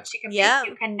episode. She can make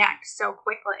you connect so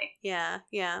quickly. Yeah,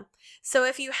 yeah. So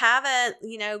if you haven't,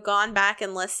 gone back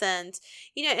and listened,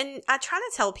 and I try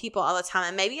to tell people all the time,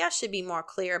 and maybe I should be more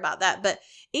clear about that, but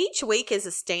each week is a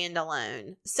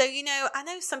standalone. So, I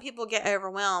know some people get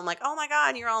overwhelmed, like, oh my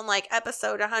God, you're on like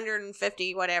episode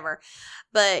 150, whatever.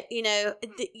 But,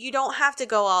 you don't have to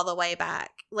go all the way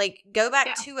back. Like, go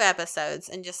back 2 episodes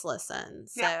and just listen.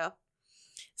 So,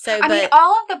 I mean,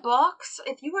 all of the books,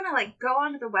 if you want to like go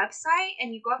onto the website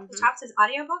and you go up to the top, it says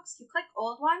audiobooks, you click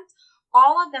old ones,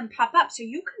 all of them pop up. So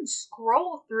you can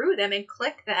scroll through them and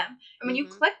click them. And when you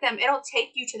click them, it'll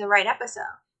take you to the right episode.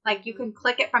 Like, you can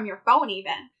click it from your phone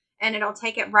even, and it'll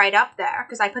take it right up there,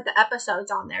 because I put the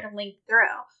episodes on there to link through.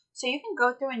 So you can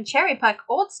go through and cherry pick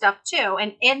old stuff too.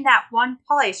 And in that one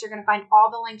place, you're going to find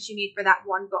all the links you need for that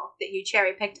one book that you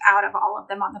cherry picked out of all of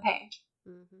them on the page.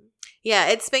 Yeah,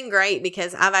 it's been great,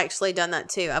 because I've actually done that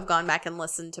too. I've gone back and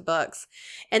listened to books,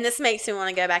 and this makes me want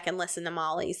to go back and listen to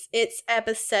Molly's. It's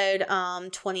episode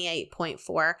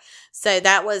 28.4. So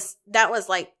that was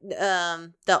like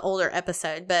the older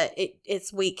episode, but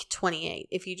it's week 28.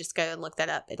 If you just go and look that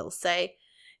up, it'll say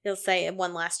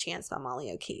One Last Chance by Molly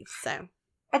O'Keefe. So.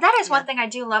 And that is one thing I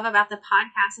do love about the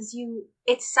podcast is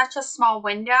it's such a small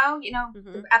window.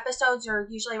 The episodes are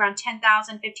usually around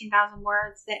 10,000, 15,000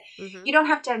 words that you don't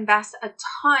have to invest a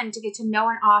ton to get to know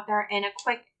an author in a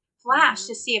quick flash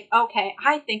to see if, okay,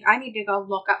 I think I need to go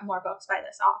look up more books by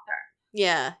this author.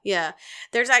 Yeah, yeah.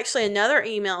 There's actually another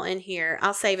email in here.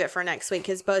 I'll save it for next week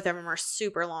because both of them are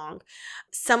super long.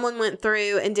 Someone went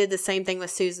through and did the same thing with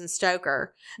Susan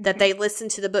Stoker, that they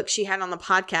listened to the book she had on the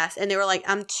podcast, and they were like,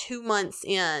 I'm 2 months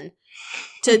in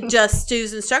to just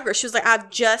Susan Stoker. She was like, I've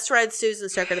just read Susan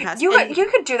Stoker the past. You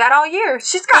could do that all year.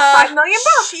 She's got 5 million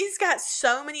books. She's got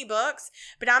so many books.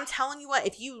 But I'm telling you what,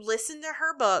 if you listen to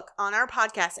her book on our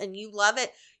podcast and you love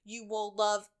it, you will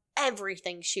love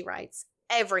everything she writes.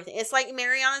 Everything. It's like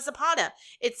Mariana Zapata.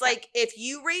 It's like, if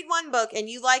you read one book and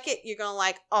you like it, you're going to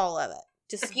like all of it.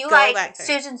 Just if you like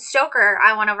Susan Stoker,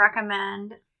 I want to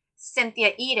recommend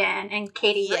Cynthia Eden and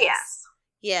Katie Rios.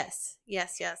 Yes.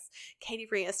 Katie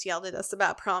Rios yelled at us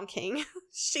about Prom King.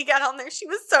 She got on there. She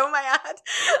was so mad.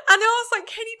 I know. I was like,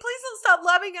 Katie, please don't stop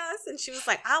loving us. And she was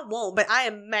like, I won't, but I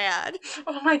am mad.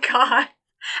 Oh my God.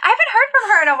 I haven't heard from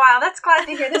her in a while. That's glad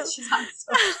to hear that she's on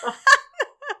social.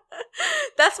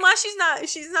 That's why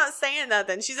she's not saying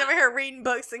nothing. She's over here reading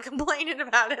books and complaining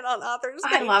about it on Authors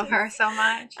Pages. I love her so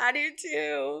much. I do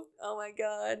too. Oh my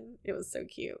God. It was so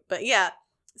cute. But yeah.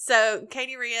 So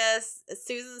Katie Rios,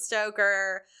 Susan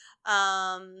Stoker,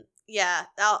 Yeah,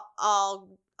 all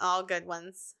good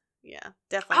ones. Yeah,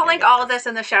 definitely. I'll link all of this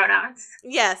in the show notes.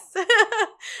 Yes.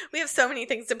 We have so many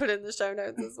things to put in the show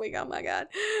notes this week. Oh my God.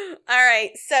 All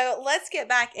right. So let's get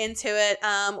back into it.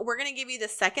 We're going to give you the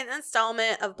second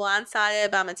installment of Blindsided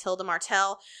by Matilda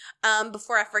Martell.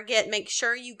 Before I forget, make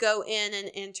sure you go in and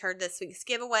enter this week's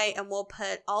giveaway, and we'll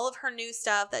put all of her new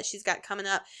stuff that she's got coming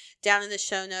up down in the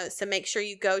show notes. So make sure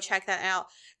you go check that out.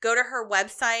 Go to her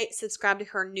website, subscribe to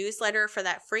her newsletter for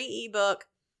that free ebook.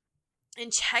 And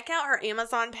check out her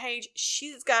Amazon page.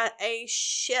 She's got a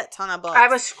shit ton of books. I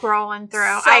was scrolling through.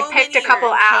 I picked a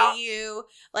couple out.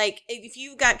 Like, if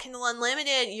you've got Kindle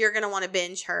Unlimited, you're going to want to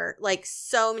binge her. Like,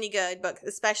 so many good books,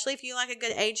 especially if you like a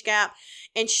good age gap.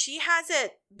 And she has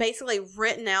it basically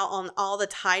written out on all the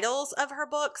titles of her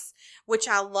books, which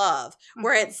I love,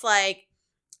 where it's like,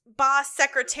 boss,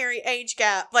 secretary, age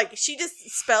gap. Like, she just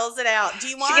spells it out. Do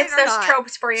you want it or not? She gets those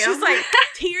tropes for you. She's like,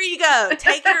 here you go.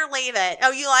 Take it or leave it.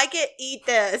 Oh, you like it? Eat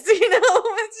this.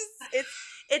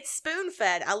 It's spoon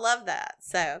fed. I love that.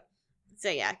 So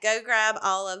yeah, go grab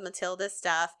all of Matilda's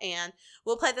stuff, and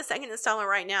we'll play the second installment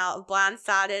right now of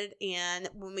Blindsided. And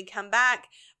when we come back,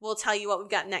 we'll tell you what we've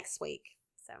got next week.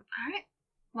 So, all right,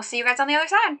 we'll see you guys on the other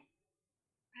side.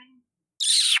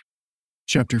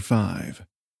 Chapter 5.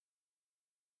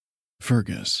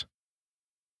 Fergus.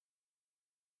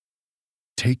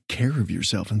 Take care of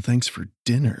yourself and thanks for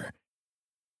dinner.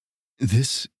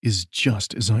 This is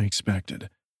just as I expected.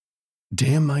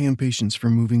 Damn my impatience for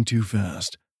moving too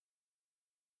fast.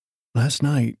 Last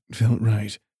night felt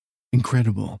right.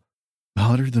 Incredible.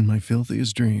 Hotter than my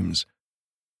filthiest dreams.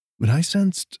 But I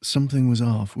sensed something was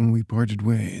off when we parted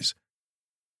ways.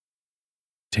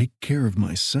 Take care of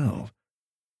myself?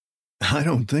 I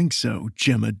don't think so,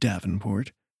 Gemma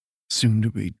Davenport. Soon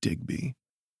to be Digby.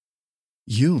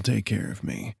 You'll take care of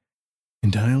me,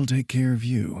 and I'll take care of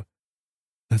you.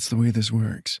 That's the way this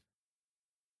works.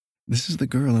 This is the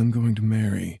girl I'm going to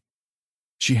marry.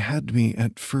 She had me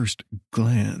at first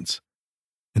glance,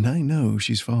 and I know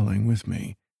she's falling with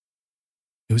me.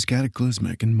 It was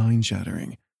cataclysmic and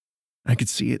mind-shattering. I could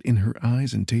see it in her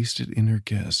eyes and taste it in her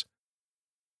kiss.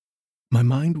 My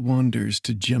mind wanders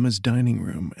to Gemma's dining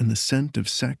room and the scent of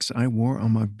sex I wore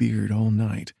on my beard all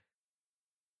night.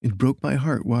 It broke my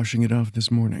heart washing it off this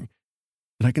morning,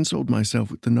 but I consoled myself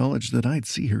with the knowledge that I'd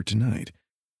see her tonight.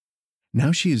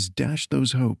 Now she has dashed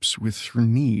those hopes with her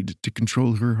need to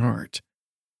control her heart.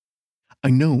 I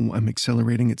know I'm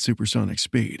accelerating at supersonic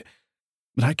speed,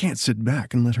 but I can't sit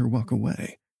back and let her walk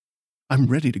away. I'm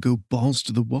ready to go balls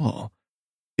to the wall,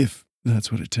 if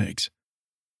that's what it takes.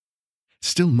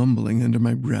 Still mumbling under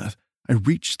my breath, I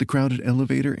reach the crowded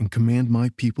elevator and command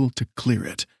my people to clear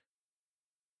it.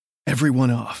 Everyone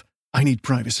off. I need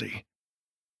privacy.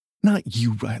 Not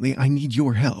you, Riley. I need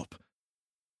your help.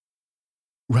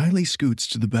 Riley scoots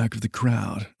to the back of the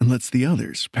crowd and lets the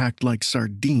others, packed like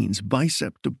sardines,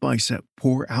 bicep to bicep,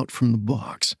 pour out from the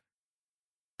box.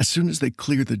 As soon as they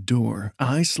clear the door,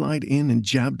 I slide in and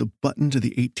jab the button to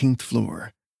the 18th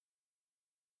floor.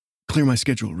 Clear my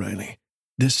schedule, Riley.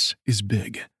 This is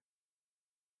big.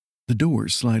 The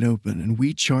doors slide open and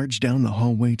we charge down the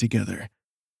hallway together.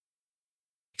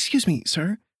 Excuse me,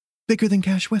 sir. Bigger than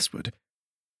Cash Westwood.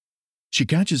 She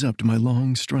catches up to my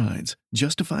long strides,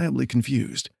 justifiably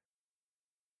confused.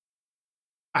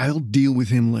 I'll deal with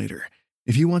him later.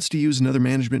 If he wants to use another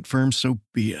management firm, so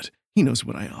be it. He knows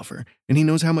what I offer, and he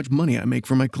knows how much money I make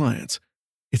for my clients.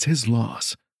 It's his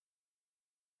loss.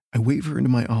 I wave her into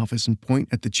my office and point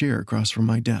at the chair across from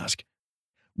my desk.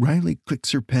 Riley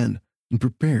clicks her pen and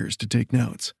prepares to take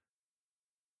notes.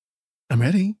 I'm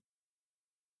ready.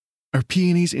 Are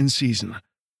peonies in season?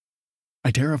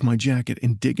 I tear off my jacket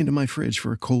and dig into my fridge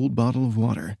for a cold bottle of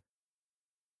water.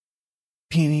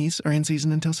 Peonies are in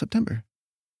season until September.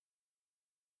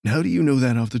 How do you know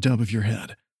that off the top of your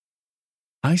head?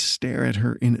 I stare at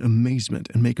her in amazement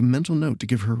and make a mental note to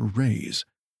give her a raise.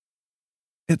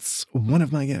 It's one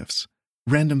of my gifts.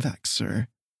 Random facts, sir.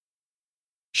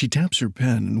 She taps her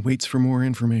pen and waits for more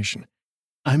information.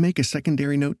 I make a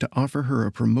secondary note to offer her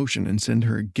a promotion and send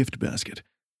her a gift basket.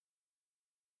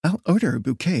 I'll order a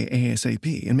bouquet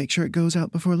ASAP and make sure it goes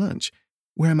out before lunch.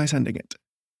 Where am I sending it?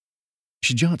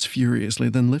 She jots furiously,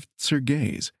 then lifts her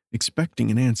gaze,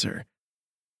 expecting an answer.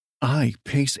 I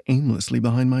pace aimlessly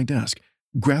behind my desk,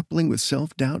 grappling with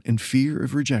self-doubt and fear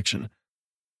of rejection.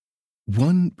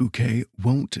 One bouquet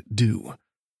won't do.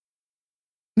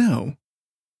 No.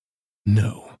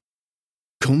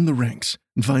 Comb the ranks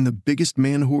and find the biggest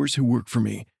man-whores who work for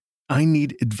me. I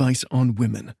need advice on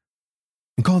women.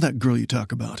 And call that girl you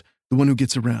talk about, the one who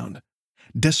gets around.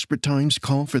 Desperate times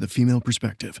call for the female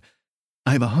perspective.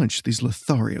 I have a hunch these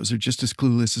Lotharios are just as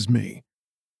clueless as me.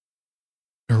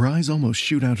 Her eyes almost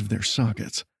shoot out of their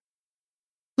sockets.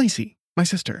 Lacey, my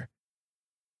sister.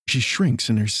 She shrinks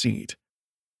in her seat.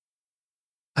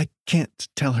 I can't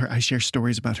tell her I share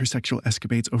stories about her sexual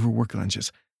escapades over work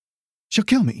lunches. She'll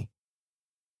kill me.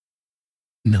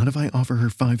 Not if I offer her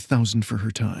 $5,000 for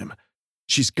her time.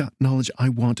 She's got knowledge I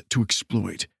want to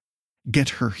exploit. Get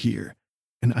her here,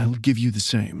 and I'll give you the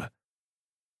same.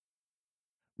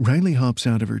 Riley hops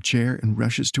out of her chair and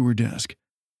rushes to her desk.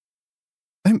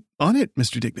 I'm on it,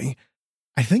 Mr. Digby.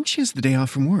 I think she has the day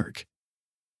off from work.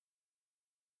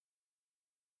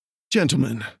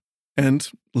 Gentlemen, and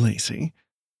Lacey,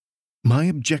 my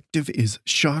objective is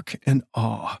shock and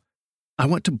awe. I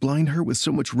want to blind her with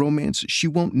so much romance she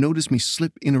won't notice me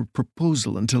slip in a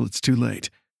proposal until it's too late.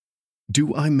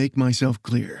 Do I make myself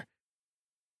clear?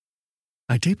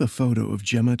 I tape a photo of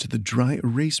Gemma to the dry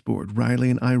erase board Riley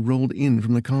and I rolled in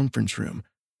from the conference room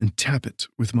and tap it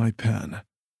with my pen.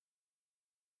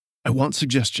 I want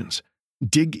suggestions.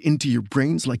 Dig into your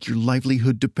brains like your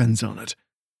livelihood depends on it.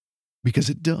 Because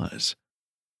it does.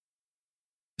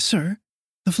 Sir,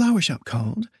 the flower shop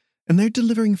called, and they're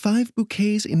delivering 5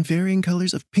 bouquets in varying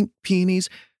colors of pink peonies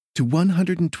to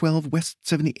 112 West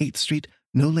 78th Street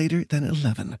no later than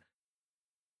 11.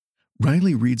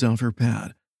 Riley reads off her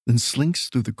pad, then slinks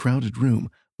through the crowded room,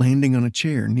 landing on a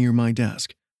chair near my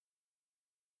desk.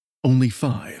 Only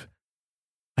 5.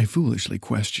 I foolishly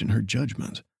question her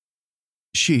judgment.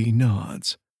 She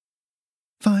nods.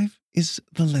 5 is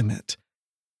the limit.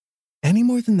 Any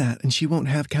more than that, and she won't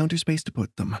have counter space to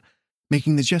put them,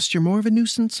 making the gesture more of a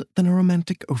nuisance than a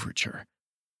romantic overture.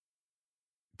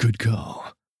 Good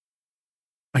call.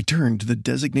 I turn to the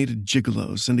designated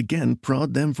gigolos and again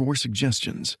prod them for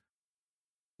suggestions.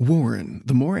 Warren,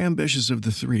 the more ambitious of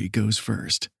the 3, goes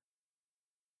first.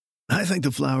 I think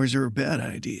the flowers are a bad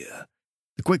idea.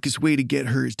 The quickest way to get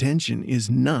her attention is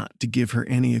not to give her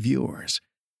any of yours.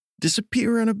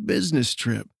 Disappear on a business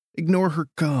trip, ignore her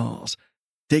calls,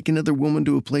 take another woman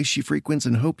to a place she frequents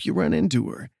and hope you run into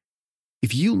her.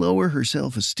 If you lower her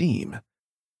self-esteem,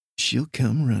 she'll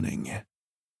come running.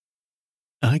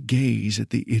 I gaze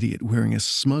at the idiot wearing a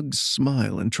smug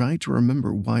smile and try to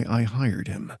remember why I hired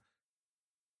him.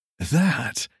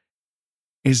 That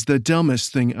is the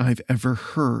dumbest thing I've ever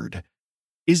heard.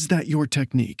 Is that your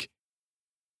technique?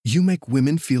 You make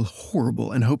women feel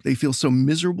horrible and hope they feel so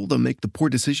miserable they'll make the poor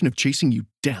decision of chasing you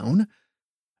down?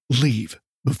 Leave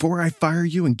before I fire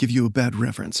you and give you a bad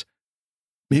reference.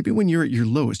 Maybe when you're at your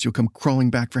lowest, you'll come crawling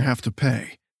back for half the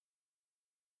pay.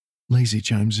 Lacey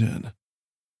chimes in.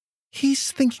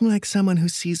 He's thinking like someone who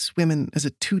sees women as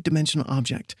a 2-dimensional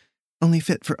object, only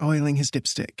fit for oiling his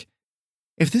dipstick.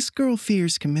 If this girl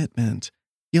fears commitment,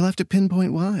 you'll have to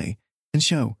pinpoint why and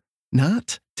show,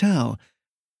 not tell,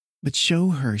 but show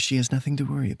her she has nothing to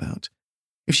worry about.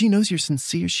 If she knows you're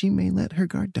sincere, she may let her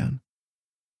guard down.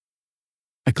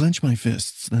 I clench my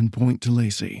fists, then point to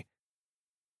Lacey.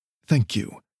 Thank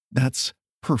you. That's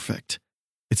perfect.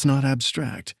 It's not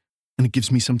abstract, and it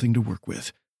gives me something to work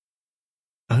with.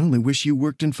 I only wish you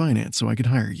worked in finance so I could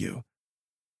hire you.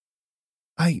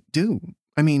 I do.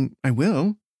 I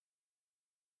will.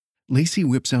 Lacey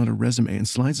whips out a resume and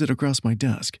slides it across my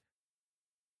desk.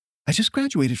 I just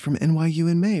graduated from NYU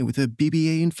in May with a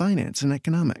BBA in finance and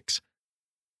economics.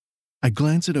 I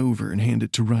glance it over and hand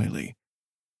it to Riley.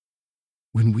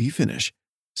 When we finish,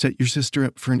 set your sister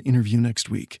up for an interview next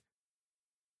week.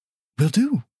 Will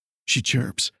do, she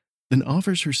chirps, then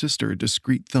offers her sister a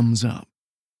discreet thumbs up.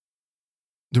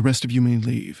 The rest of you may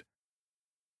leave.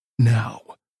 Now,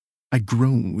 I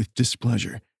groan with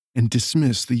displeasure and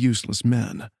dismiss the useless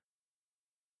men.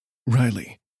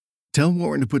 Riley, tell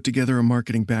Warren to put together a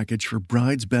marketing package for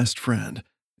Bride's Best Friend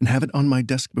and have it on my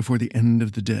desk before the end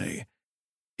of the day.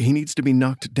 He needs to be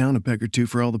knocked down a peg or two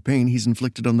for all the pain he's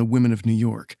inflicted on the women of New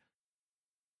York.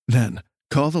 Then,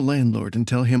 call the landlord and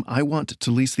tell him I want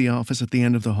to lease the office at the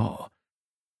end of the hall.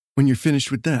 When you're finished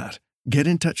with that, get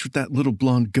in touch with that little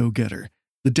blonde go-getter,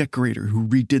 the decorator who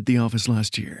redid the office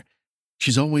last year.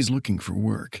 She's always looking for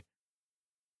work.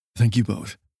 Thank you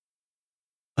both.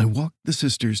 I walked the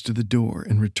sisters to the door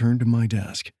and returned to my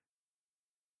desk.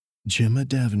 Gemma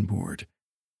Davenport,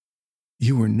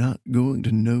 you are not going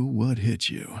to know what hit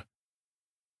you.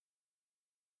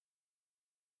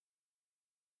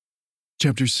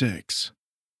 Chapter 6.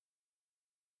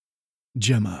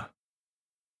 Gemma.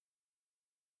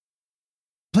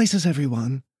 Places,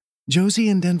 everyone. Josie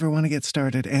and Denver want to get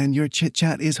started, and your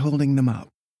chit-chat is holding them up.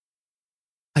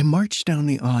 I march down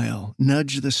the aisle,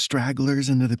 nudge the stragglers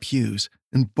into the pews,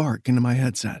 and bark into my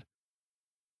headset.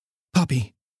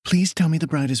 Poppy, please tell me the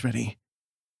bride is ready.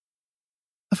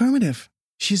 Affirmative.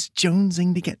 She's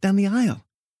jonesing to get down the aisle.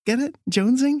 Get it?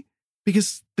 Jonesing?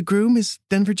 Because the groom is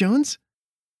Denver Jones?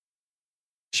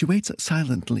 She waits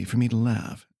silently for me to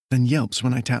laugh, then yelps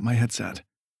when I tap my headset.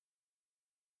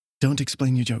 Don't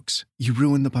explain your jokes. You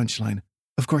ruin the punchline.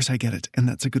 Of course I get it, and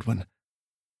that's a good one.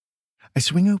 I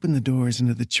swing open the doors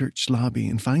into the church lobby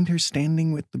and find her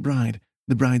standing with the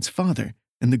bride's father,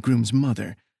 and the groom's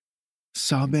mother,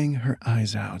 sobbing her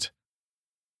eyes out.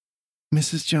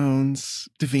 Mrs. Jones,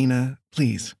 Davina,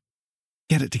 please,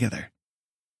 get it together.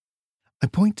 I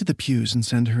point to the pews and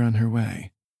send her on her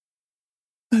way.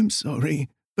 I'm sorry.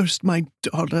 First my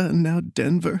daughter and now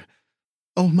Denver.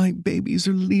 All my babies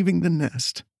are leaving the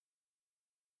nest.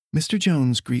 Mr.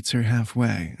 Jones greets her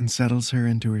halfway and settles her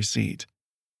into her seat.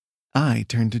 I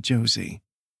turn to Josie.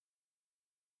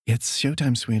 It's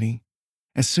showtime, sweetie.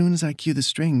 As soon as I cue the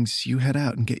strings, you head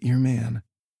out and get your man.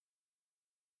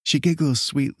 She giggles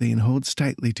sweetly and holds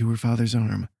tightly to her father's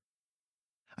arm.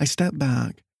 I step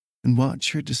back and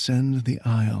watch her descend the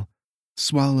aisle,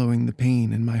 swallowing the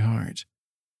pain in my heart.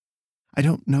 I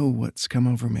don't know what's come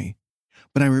over me,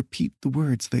 but I repeat the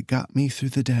words that got me through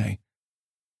the day.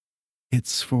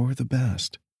 It's for the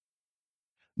best.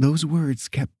 Those words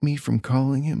kept me from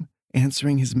calling him,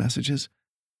 answering his messages,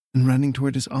 and running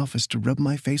toward his office to rub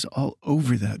my face all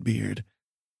over that beard.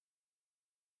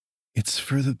 It's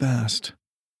for the best.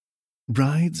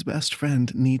 Bride's best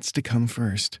friend needs to come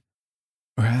first,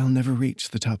 or I'll never reach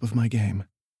the top of my game.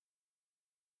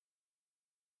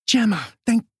 Gemma,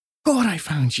 thank God I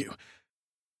found you.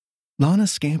 Lana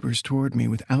scampers toward me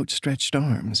with outstretched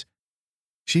arms.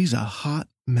 She's a hot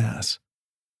mess.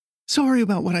 Sorry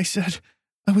about what I said.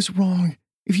 I was wrong.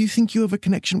 If you think you have a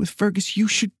connection with Fergus, you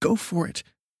should go for it.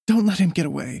 Don't let him get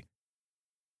away.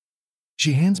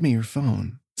 She hands me her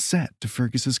phone, set to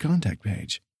Fergus's contact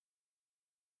page.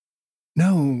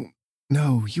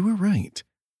 No, you were right.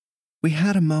 We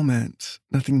had a moment,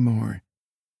 nothing more.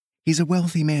 He's a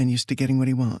wealthy man used to getting what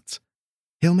he wants.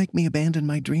 He'll make me abandon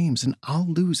my dreams, and I'll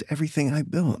lose everything I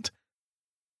built.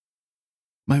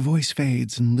 My voice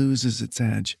fades and loses its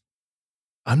edge.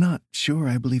 I'm not sure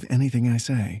I believe anything I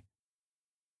say.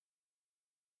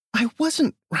 I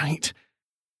wasn't right.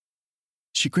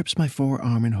 She grips my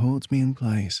forearm and holds me in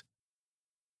place.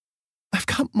 I've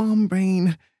got mom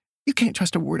brain. You can't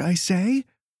trust a word I say.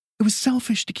 It was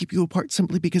selfish to keep you apart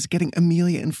simply because getting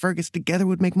Amelia and Fergus together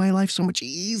would make my life so much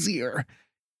easier.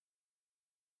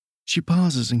 She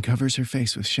pauses and covers her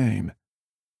face with shame.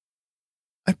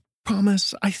 I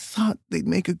promise I thought they'd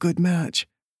make a good match.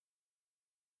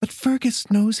 But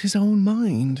Fergus knows his own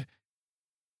mind.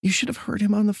 You should have heard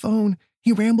him on the phone.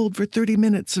 He rambled for 30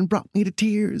 minutes and brought me to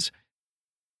tears.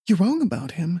 You're wrong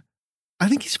about him. I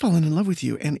think he's fallen in love with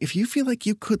you, and if you feel like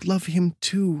you could love him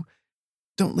too,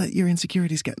 don't let your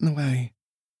insecurities get in the way.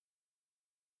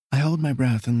 I hold my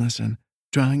breath and listen,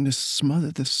 trying to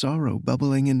smother the sorrow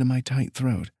bubbling into my tight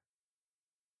throat.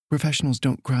 Professionals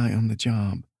don't cry on the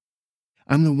job.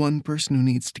 I'm the one person who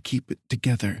needs to keep it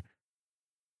together.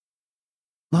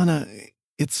 Lana,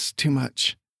 it's too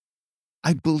much.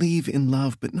 I believe in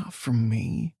love, but not for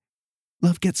me.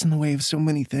 Love gets in the way of so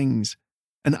many things,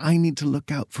 and I need to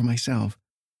look out for myself.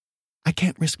 I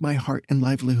can't risk my heart and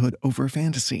livelihood over a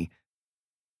fantasy.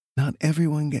 Not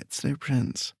everyone gets their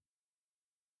prince.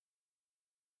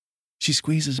 She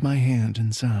squeezes my hand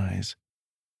and sighs.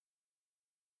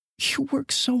 You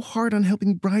work so hard on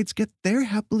helping brides get their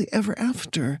happily ever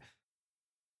after.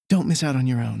 Don't miss out on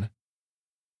your own.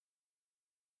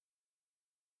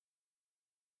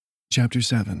 Chapter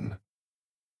 7.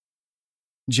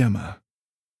 Gemma.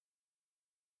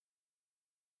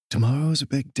 Tomorrow's a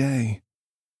big day.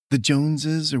 The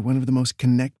Joneses are one of the most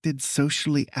connected,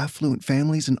 socially affluent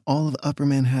families in all of Upper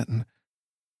Manhattan.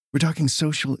 We're talking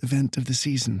social event of the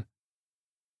season.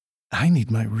 I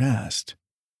need my rest.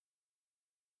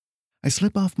 I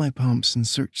slip off my pumps and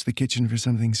search the kitchen for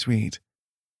something sweet.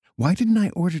 Why didn't I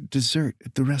order dessert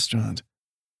at the restaurant?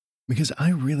 Because I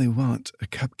really want a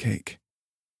cupcake.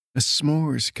 A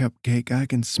s'mores cupcake I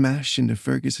can smash into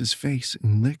Fergus's face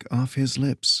and lick off his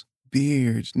lips,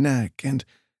 beard, neck, and...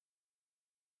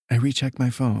 I recheck my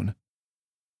phone.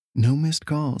 No missed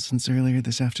calls since earlier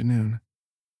this afternoon.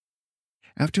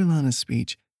 After Lana's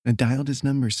speech, I dialed his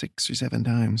number 6 or 7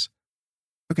 times.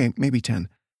 Okay, maybe 10,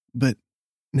 but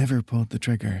never pulled the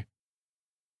trigger.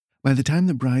 By the time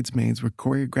the bridesmaids were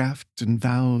choreographed and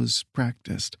vows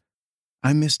practiced,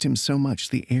 I missed him so much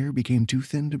the air became too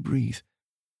thin to breathe.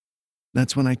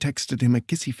 That's when I texted him a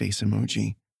kissy face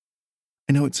emoji.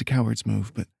 I know it's a coward's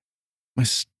move, but my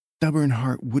stubborn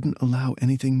heart wouldn't allow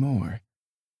anything more.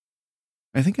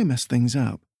 I think I messed things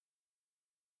up.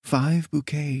 5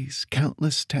 bouquets,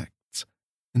 countless texts,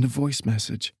 and a voice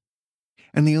message,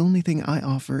 and the only thing I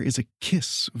offer is a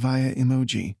kiss via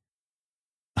emoji.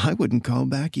 I wouldn't call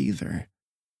back either.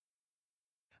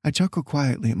 I chuckle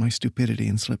quietly at my stupidity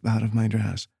and slip out of my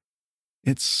dress.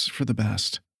 It's for the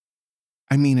best.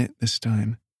 I mean it this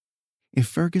time. If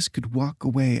Fergus could walk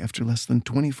away after less than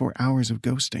 24 hours of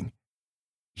ghosting,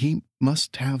 he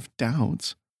must have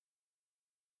doubts.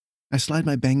 I slide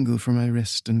my bangle from my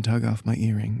wrist and tug off my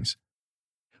earrings.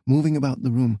 Moving about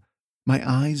the room, my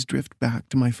eyes drift back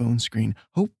to my phone screen,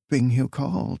 hoping he'll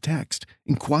call, text,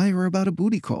 inquire about a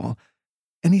booty call,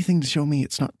 anything to show me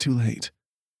it's not too late.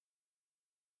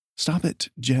 Stop it,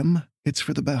 Jem. It's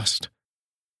for the best.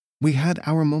 We had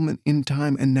our moment in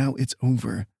time and now it's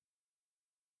over.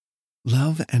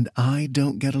 Love and I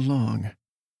don't get along.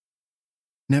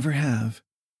 Never have,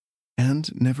 and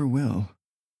never will.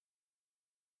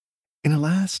 In a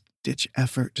last-ditch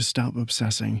effort to stop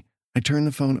obsessing, I turn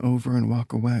the phone over and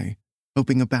walk away,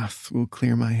 hoping a bath will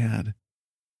clear my head.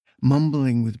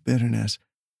 Mumbling with bitterness,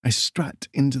 I strut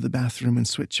into the bathroom and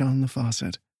switch on the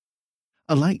faucet.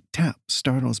 A light tap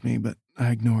startles me, but I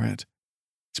ignore it.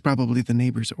 It's probably the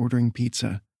neighbors ordering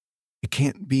pizza. It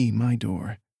can't be my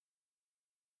door.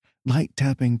 Light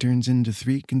tapping turns into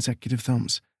 3 consecutive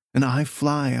thumps, and I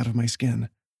fly out of my skin.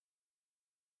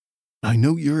 I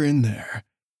know you're in there.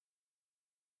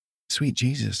 Sweet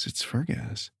Jesus, it's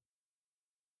Fergus.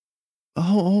 Oh,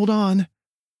 hold on.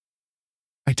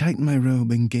 I tighten my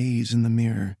robe and gaze in the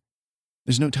mirror.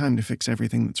 There's no time to fix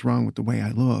everything that's wrong with the way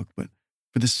I look, but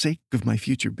for the sake of my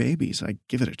future babies, I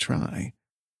give it a try.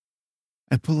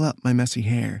 I pull up my messy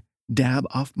hair, dab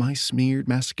off my smeared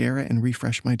mascara, and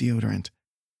refresh my deodorant.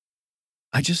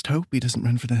 I just hope he doesn't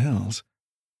run for the hills.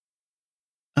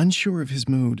 Unsure of his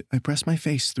mood, I press my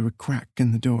face through a crack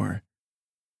in the door.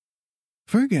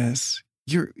 Fergus,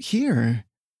 you're here.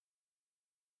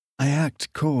 I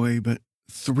act coy, but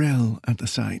thrill at the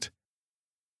sight.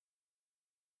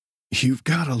 You've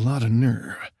got a lot of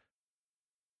nerve.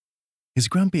 His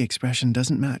grumpy expression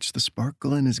doesn't match the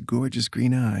sparkle in his gorgeous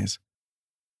green eyes.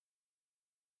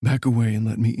 Back away and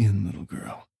let me in, little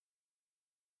girl.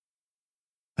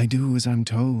 I do as I'm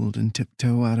told and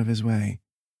tiptoe out of his way.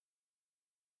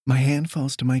 My hand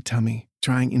falls to my tummy,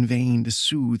 trying in vain to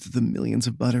soothe the millions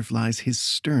of butterflies his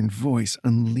stern voice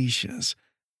unleashes.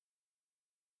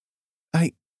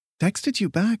 I texted you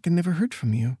back and never heard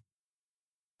from you.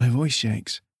 My voice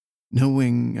shakes,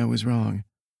 knowing I was wrong,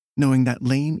 knowing that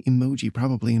lame emoji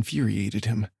probably infuriated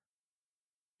him.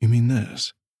 You mean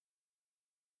this?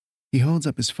 He holds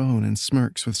up his phone and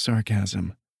smirks with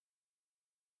sarcasm.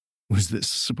 Was this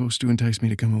supposed to entice me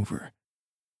to come over?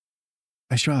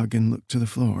 I shrug and look to the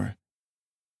floor.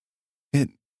 It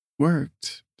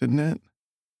worked, didn't it?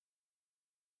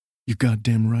 You're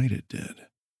goddamn right it did.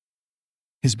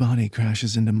 His body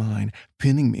crashes into mine,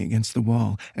 pinning me against the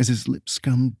wall as his lips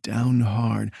come down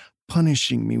hard,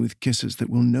 punishing me with kisses that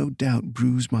will no doubt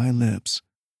bruise my lips.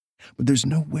 But there's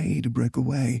no way to break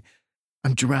away.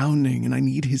 I'm drowning and I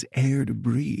need his air to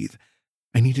breathe.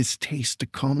 I need his taste to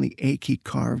calm the ache he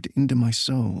carved into my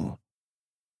soul.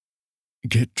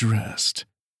 Get dressed.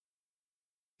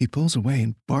 He pulls away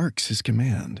and barks his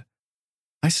command.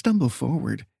 I stumble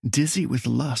forward, dizzy with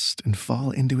lust, and fall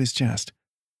into his chest.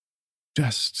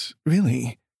 Dressed,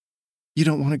 really? You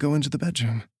don't want to go into the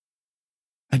bedroom?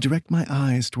 I direct my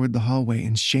eyes toward the hallway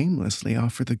and shamelessly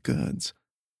offer the goods.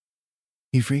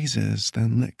 He freezes,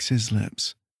 then licks his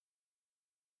lips.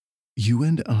 You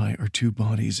and I are 2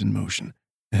 bodies in motion,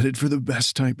 headed for the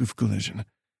best type of collision.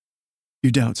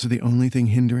 Your doubts are the only thing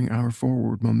hindering our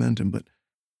forward momentum, but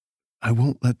I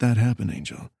won't let that happen,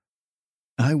 Angel.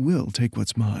 I will take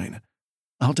what's mine.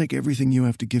 I'll take everything you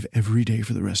have to give every day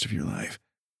for the rest of your life.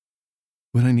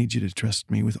 But I need you to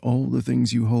trust me with all the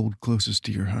things you hold closest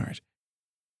to your heart.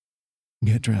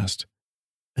 Get dressed,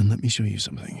 and let me show you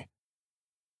something.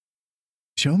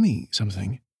 Show me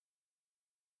something.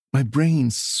 My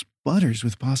brain sputters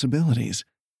with possibilities.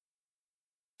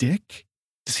 Dick?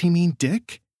 Does he mean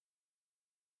dick?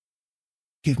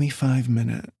 Give me 5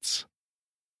 minutes.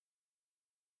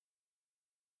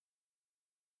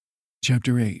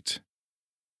 Chapter 8.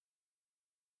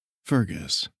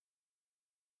 Fergus.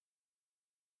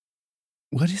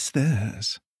 What is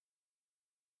this?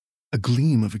 A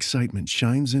gleam of excitement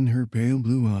shines in her pale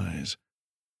blue eyes.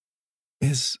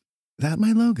 Is that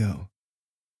my logo?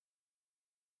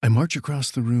 I march across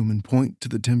the room and point to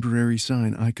the temporary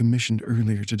sign I commissioned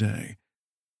earlier today.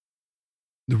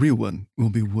 The real one will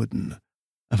be wooden.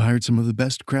 I've hired some of the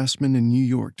best craftsmen in New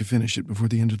York to finish it before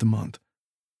the end of the month.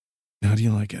 How do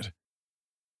you like it?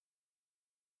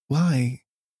 Why?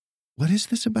 What is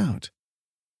this about?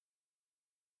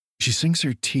 She sinks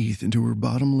her teeth into her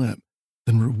bottom lip,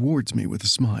 then rewards me with a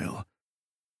smile.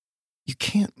 You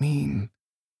can't mean...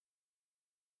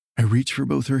 I reach for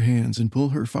both her hands and pull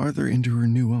her farther into her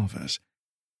new office.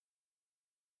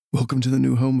 Welcome to the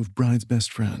new home of Bride's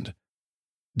best friend.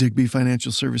 Digby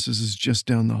Financial Services is just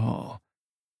down the hall.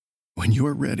 When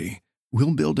you're ready,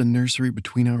 we'll build a nursery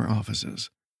between our offices.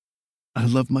 I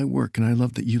love my work and I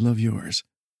love that you love yours.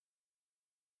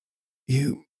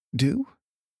 You do?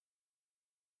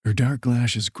 Her dark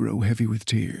lashes grow heavy with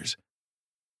tears.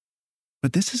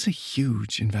 But this is a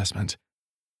huge investment.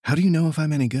 How do you know if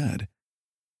I'm any good?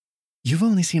 You've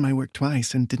only seen my work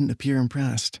twice and didn't appear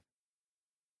impressed.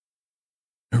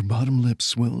 Her bottom lip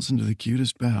swells into the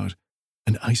cutest pout,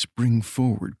 and I spring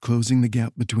forward, closing the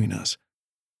gap between us.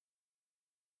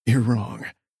 You're wrong.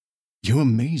 You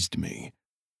amazed me.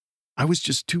 I was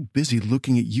just too busy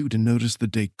looking at you to notice the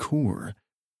decor.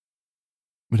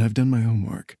 But I've done my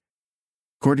homework.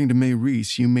 According to May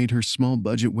Reese, you made her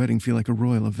small-budget wedding feel like a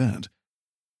royal event.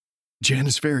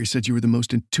 Janice Ferry said you were the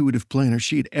most intuitive planner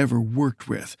she had ever worked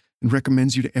with and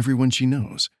recommends you to everyone she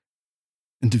knows.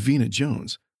 And Davina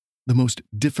Jones, the most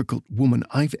difficult woman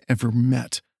I've ever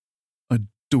met,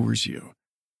 adores you.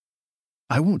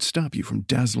 I won't stop you from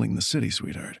dazzling the city,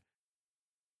 sweetheart.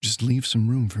 Just leave some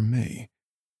room for me.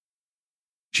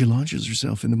 She launches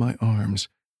herself into my arms,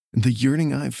 and the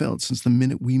yearning I've felt since the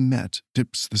minute we met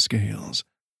tips the scales.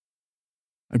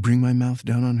 I bring my mouth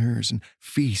down on hers and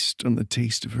feast on the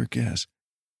taste of her kiss.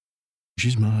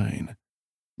 She's mine.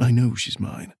 I know she's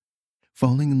mine.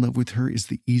 Falling in love with her is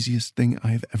the easiest thing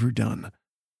I have ever done.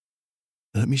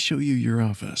 Let me show you your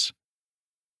office.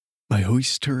 I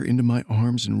hoist her into my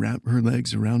arms and wrap her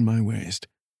legs around my waist.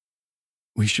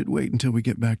 We should wait until we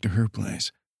get back to her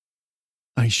place.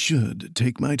 I should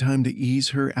take my time to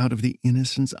ease her out of the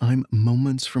innocence I'm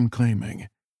moments from claiming.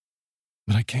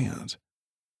 But I can't.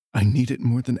 I need it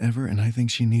more than ever, and I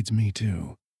think she needs me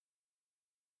too.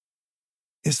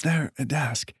 Is there a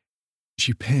desk?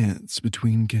 She pants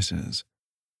between kisses.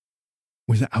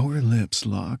 With our lips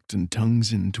locked and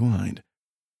tongues entwined,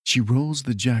 she rolls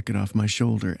the jacket off my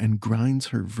shoulder and grinds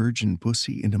her virgin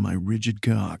pussy into my rigid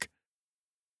cock.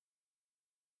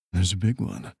 There's a big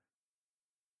one.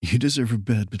 You deserve a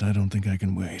bed, but I don't think I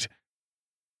can wait.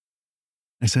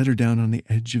 I set her down on the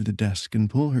edge of the desk and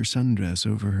pull her sundress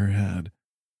over her head.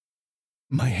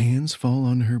 My hands fall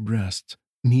on her breasts,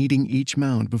 kneading each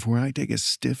mound before I take a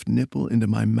stiff nipple into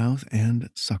my mouth and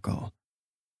suckle.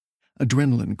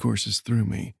 Adrenaline courses through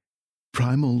me.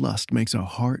 Primal lust makes a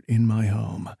heart in my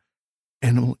home.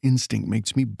 Animal instinct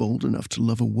makes me bold enough to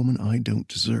love a woman I don't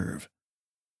deserve.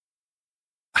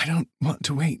 I don't want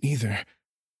to wait either.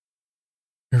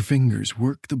 Her fingers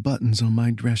work the buttons on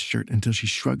my dress shirt until she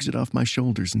shrugs it off my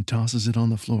shoulders and tosses it on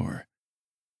the floor.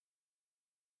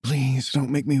 Please don't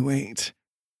make me wait.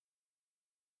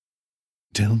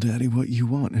 Tell Daddy what you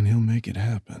want and he'll make it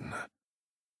happen.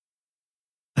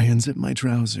 I unzip my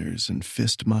trousers and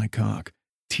fist my cock,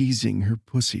 teasing her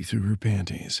pussy through her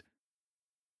panties.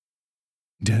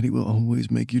 Daddy will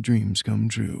always make your dreams come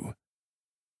true.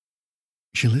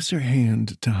 She lifts her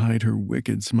hand to hide her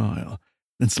wicked smile,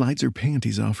 then slides her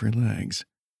panties off her legs.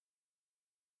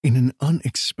 In an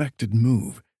unexpected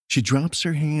move, she drops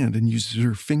her hand and uses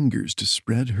her fingers to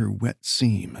spread her wet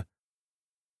seam.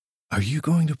 Are you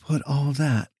going to put all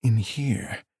that in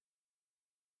here?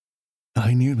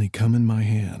 I nearly come in my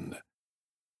hand.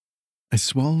 I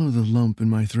swallow the lump in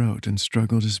my throat and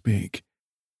struggle to speak.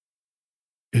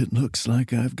 It looks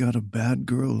like I've got a bad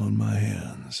girl on my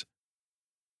hands.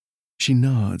 She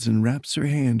nods and wraps her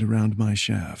hand around my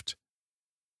shaft.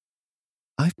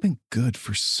 I've been good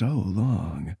for so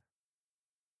long.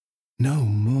 No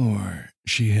more,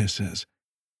 she hisses,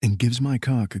 and gives my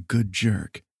cock a good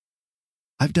jerk.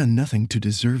 I've done nothing to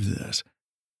deserve this.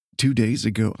 2 days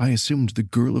ago, I assumed the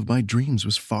girl of my dreams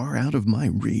was far out of my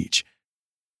reach.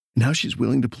 Now she's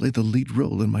willing to play the lead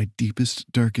role in my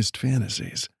deepest, darkest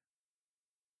fantasies.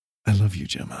 I love you,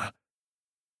 Gemma.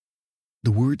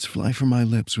 The words fly from my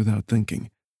lips without thinking,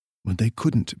 but they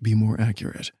couldn't be more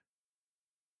accurate.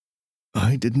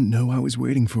 I didn't know I was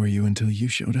waiting for you until you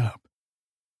showed up.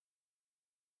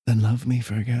 Then love me,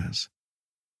 Fergus.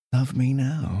 Love me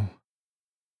now.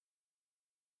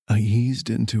 I eased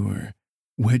into her,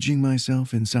 wedging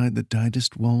myself inside the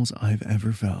tightest walls I've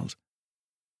ever felt.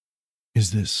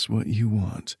 Is this what you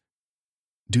want?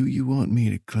 Do you want me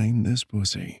to claim this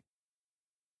pussy?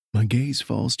 My gaze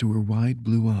falls to her wide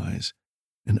blue eyes,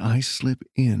 and I slip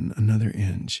in another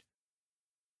inch.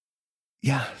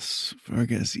 Yes,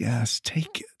 Fergus, yes,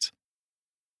 take it.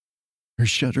 Her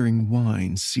shuddering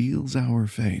whine seals our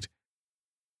fate.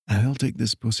 I'll take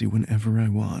this pussy whenever I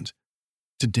want,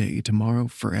 Today, tomorrow,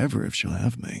 forever if she'll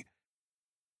have me.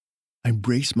 I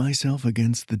brace myself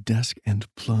against the desk and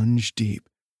plunge deep,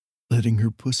 letting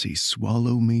her pussy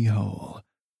swallow me whole.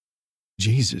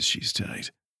 Jesus, she's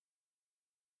tight.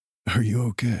 Are you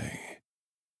okay?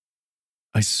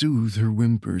 I soothe her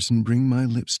whimpers and bring my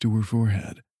lips to her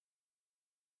forehead.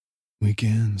 We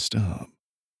can stop.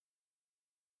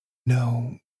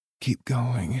 No, keep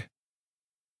going.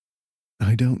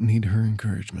 I don't need her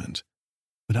encouragement,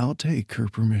 but I'll take her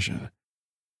permission.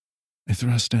 I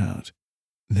thrust out,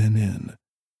 then in,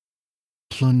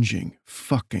 plunging,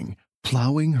 fucking,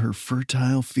 plowing her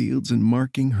fertile fields and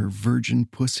marking her virgin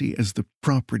pussy as the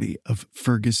property of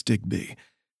Fergus Digby.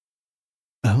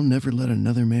 I'll never let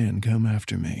another man come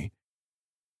after me.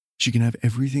 She can have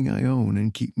everything I own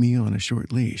and keep me on a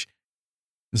short leash,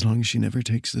 as long as she never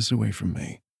takes this away from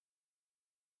me.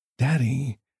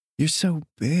 Daddy, you're so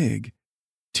big.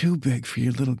 Too big for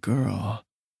your little girl.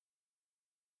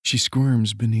 She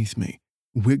squirms beneath me,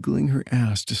 wiggling her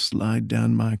ass to slide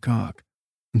down my cock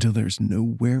until there's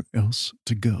nowhere else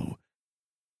to go.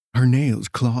 Her nails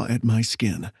claw at my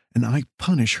skin, and I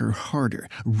punish her harder,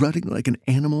 rutting like an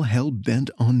animal hell-bent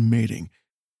on mating,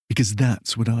 because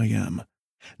that's what I am.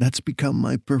 That's become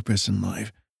my purpose in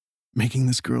life, making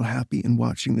this girl happy and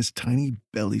watching this tiny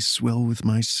belly swell with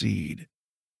my seed.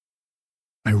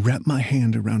 I wrap my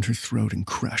hand around her throat and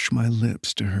crush my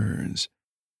lips to hers.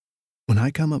 When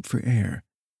I come up for air,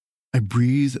 I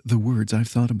breathe the words I've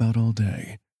thought about all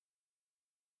day.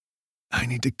 I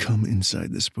need to come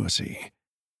inside this pussy,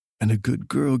 and a good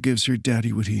girl gives her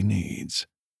daddy what he needs.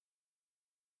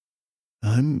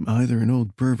 I'm either an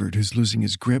old pervert who's losing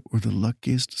his grip or the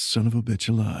luckiest son of a bitch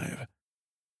alive.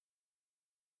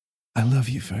 I love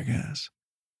you, Fergus.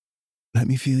 Let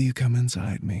me feel you come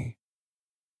inside me.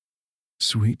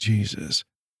 Sweet Jesus,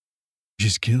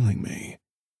 she's killing me.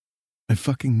 I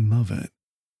fucking love it,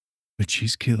 but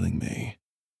she's killing me.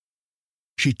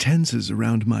 She tenses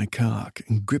around my cock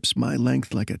and grips my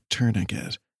length like a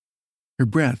tourniquet. Her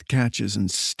breath catches and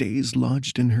stays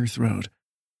lodged in her throat.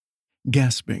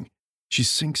 Gasping, she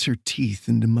sinks her teeth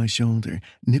into my shoulder,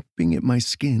 nipping at my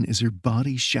skin as her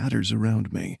body shatters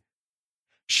around me.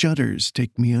 Shudders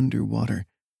take me underwater,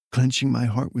 clenching my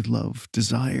heart with love,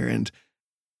 desire, and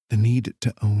the need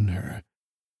to own her.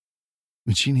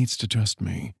 But she needs to trust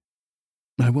me.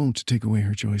 I won't take away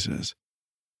her choices.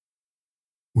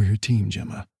 We're a team,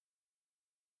 Gemma.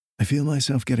 I feel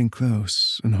myself getting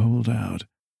close and hold out.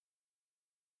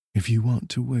 If you want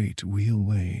to wait, we'll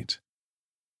wait.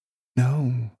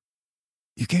 No,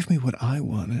 you gave me what I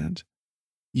wanted.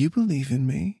 You believe in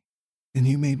me, and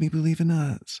you made me believe in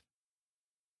us.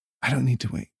 I don't need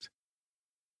to wait.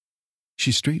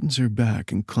 She straightens her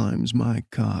back and climbs my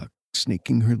cock,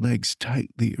 snaking her legs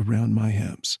tightly around my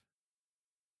hips.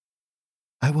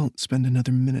 I won't spend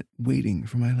another minute waiting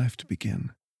for my life to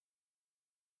begin.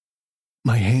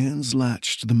 My hands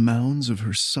latch to the mounds of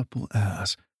her supple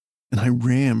ass, and I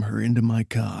ram her into my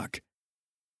cock.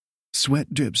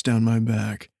 Sweat drips down my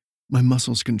back. My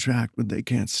muscles contract, but they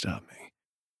can't stop me.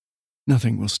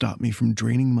 Nothing will stop me from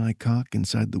draining my cock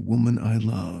inside the woman I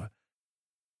love.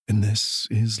 And this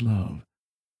is love.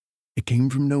 It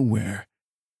came from nowhere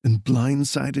and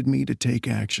blindsided me to take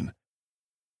action.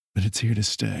 But it's here to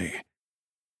stay.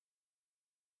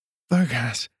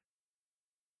 Fergus!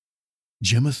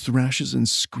 Gemma thrashes and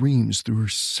screams through her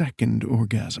second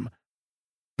orgasm.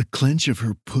 The clench of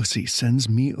her pussy sends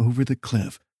me over the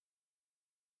cliff.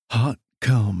 Hot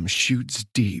cum shoots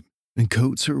deep and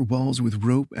coats her walls with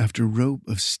rope after rope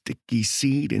of sticky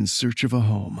seed in search of a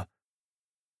home.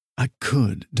 I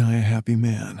could die a happy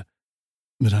man,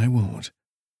 but I won't.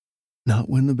 Not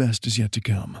when the best is yet to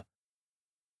come.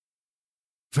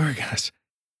 Fergus!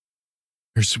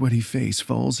 Her sweaty face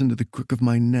falls into the crook of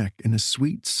my neck and a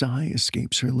sweet sigh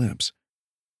escapes her lips.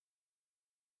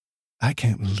 I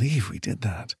can't believe we did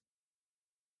that.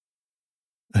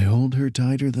 I hold her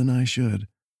tighter than I should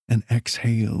and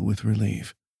exhale with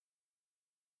relief.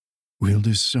 We'll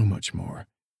do so much more.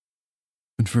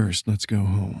 But first, let's go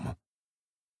home.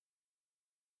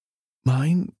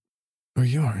 Mine or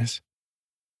yours?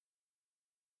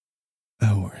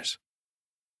 Ours.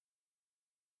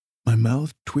 My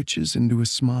mouth twitches into a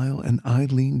smile and I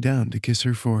lean down to kiss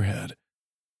her forehead.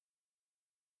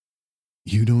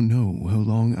 You don't know how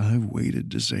long I've waited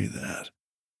to say that.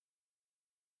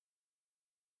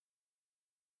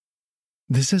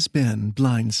 This has been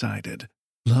Blindsided.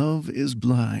 Love is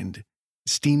Blind.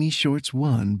 Steamy Shorts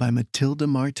 1 by Matilda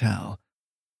Martell.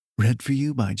 Read for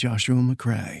you by Joshua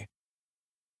McCrae.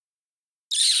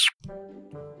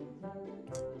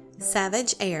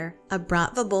 Savage Air, a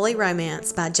Brontville Bully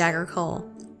romance by Jagger Cole.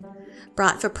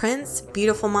 Brought for prince,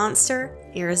 beautiful monster,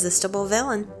 irresistible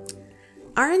villain.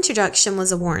 Our introduction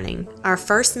was a warning. Our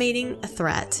first meeting, a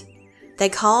threat. They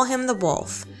call him the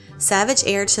Wolf, savage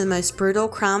heir to the most brutal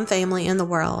crime family in the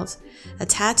world, a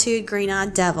tattooed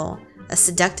green-eyed devil, a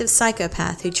seductive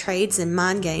psychopath who trades in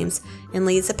mind games and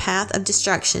leads a path of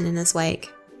destruction in his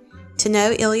wake. To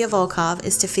know Ilya Volkov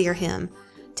is to fear him.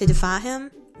 To defy him,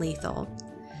 lethal.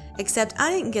 Except I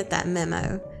didn't get that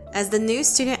memo. As the new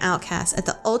student outcast at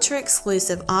the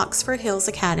ultra-exclusive Oxford Hills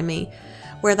Academy,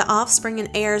 where the offspring and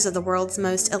heirs of the world's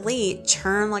most elite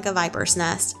churn like a viper's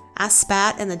nest, I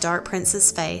spat in the Dark Prince's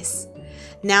face.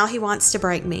 Now he wants to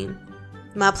break me.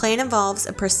 My plan involves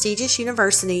a prestigious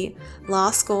university,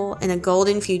 law school, and a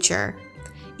golden future.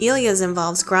 Ilya's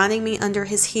involves grinding me under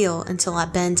his heel until I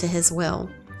bend to his will.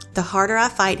 The harder I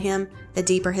fight him, the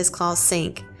deeper his claws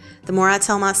sink. The more I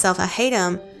tell myself I hate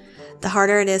him, the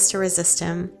harder it is to resist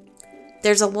him.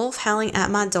 There's a wolf howling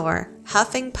at my door,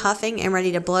 huffing, puffing, and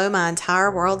ready to blow my entire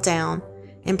world down.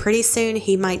 And pretty soon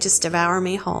he might just devour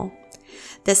me whole.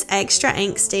 This extra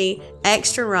angsty,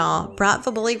 extra raw, brat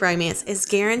for bully romance is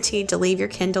guaranteed to leave your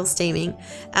Kindle steaming.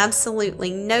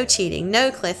 Absolutely no cheating, no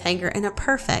cliffhanger, and a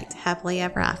perfect happily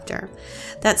ever after.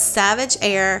 That's Savage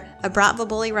Heir, a brat for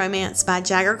bully romance by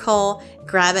Jagger Cole.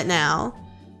 Grab it now.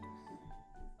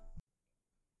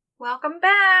 Welcome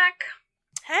back.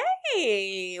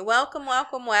 Hey, welcome.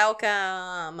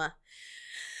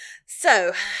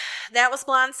 So, that was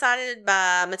Blindsided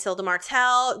by Matilda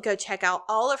Martell. Go check out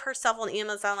all of her stuff on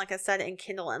Amazon, like I said, and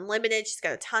Kindle Unlimited. She's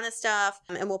got a ton of stuff,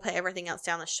 and we'll put everything else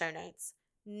down in the show notes.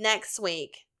 Next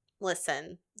week,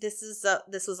 listen, this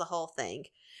was a whole thing.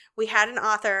 We had an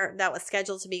author that was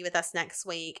scheduled to be with us next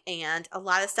week, and a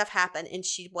lot of stuff happened, and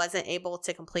she wasn't able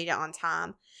to complete it on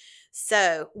time.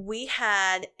 So we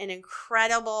had an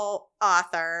incredible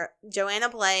author, Joanna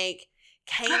Blake,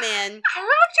 came in. I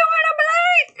love Joanna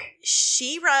Blake.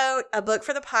 She wrote a book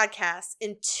for the podcast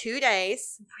in 2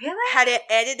 days. Really? Had it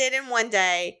edited in 1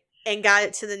 day and got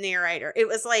it to the narrator. It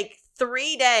was like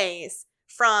 3 days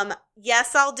from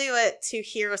yes, I'll do it to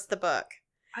here's the book.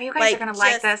 Oh, you guys are going to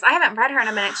like this. I haven't read her in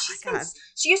a minute.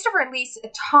 She used to release a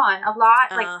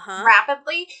lot,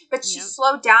 rapidly, but she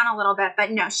slowed down a little bit.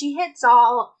 But no, she hits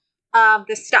all of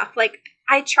the stuff. Like,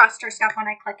 I trust her stuff when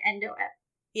I click into it.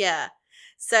 Yeah.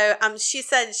 So she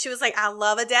said, she was like, I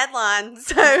love a deadline.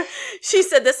 So she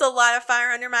said, this is a lot of fire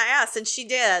under my ass. And she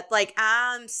did. Like,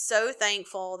 I'm so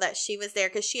thankful that she was there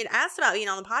because she had asked about being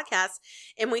on the podcast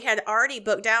and we had already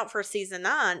booked out for season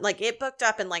 9. Like, it booked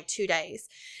up in like 2 days.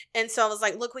 And so I was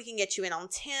like, look, we can get you in on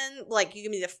 10. Like, you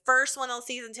can be the first one on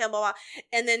season 10, blah, blah.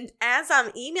 And then as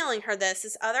I'm emailing her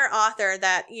this other author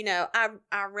that, you know, I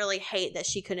really hate that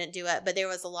she couldn't do it, but there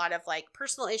was a lot of like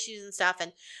personal issues and stuff.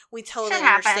 And we totally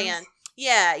understand.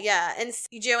 Yeah. And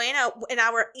Joanna and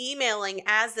I were emailing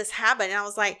as this happened. And I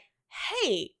was like,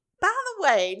 hey, by the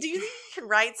way, do you think you can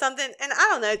write something? And I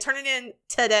don't know, turn it in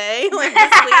today, like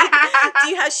this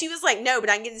week. She was like, no, but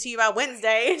I can get it to you by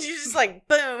Wednesday. And she's just like,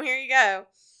 boom, here you go.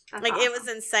 That's like, awesome. It was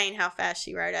insane how fast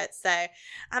she wrote it. So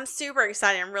I'm super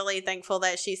excited. I'm really thankful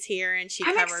that she's here and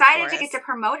I'm excited to get to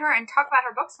promote her and talk about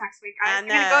her books next week. I'm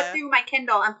going to go through my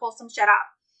Kindle and pull some shit up.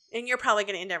 And you're probably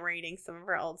going to end up reading some of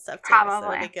her old stuff too. Probably.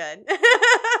 So it'll be good.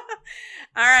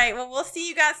 All right. Well, we'll see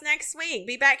you guys next week.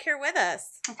 Be back here with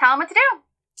us. And tell them what to do.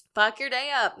 Fuck your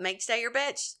day up. Make today your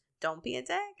bitch. Don't be a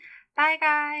dick. Bye,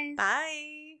 guys.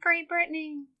 Bye. Free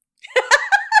Britney.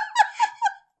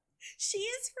 She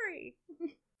is free.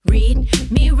 Read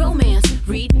me romance.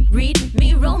 Read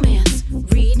me romance.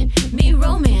 Read me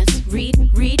romance.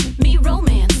 Read me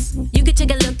romance. You could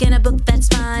take a look in a book, that's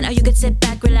fine. Or you could sit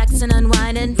back, relax, and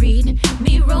unwind and read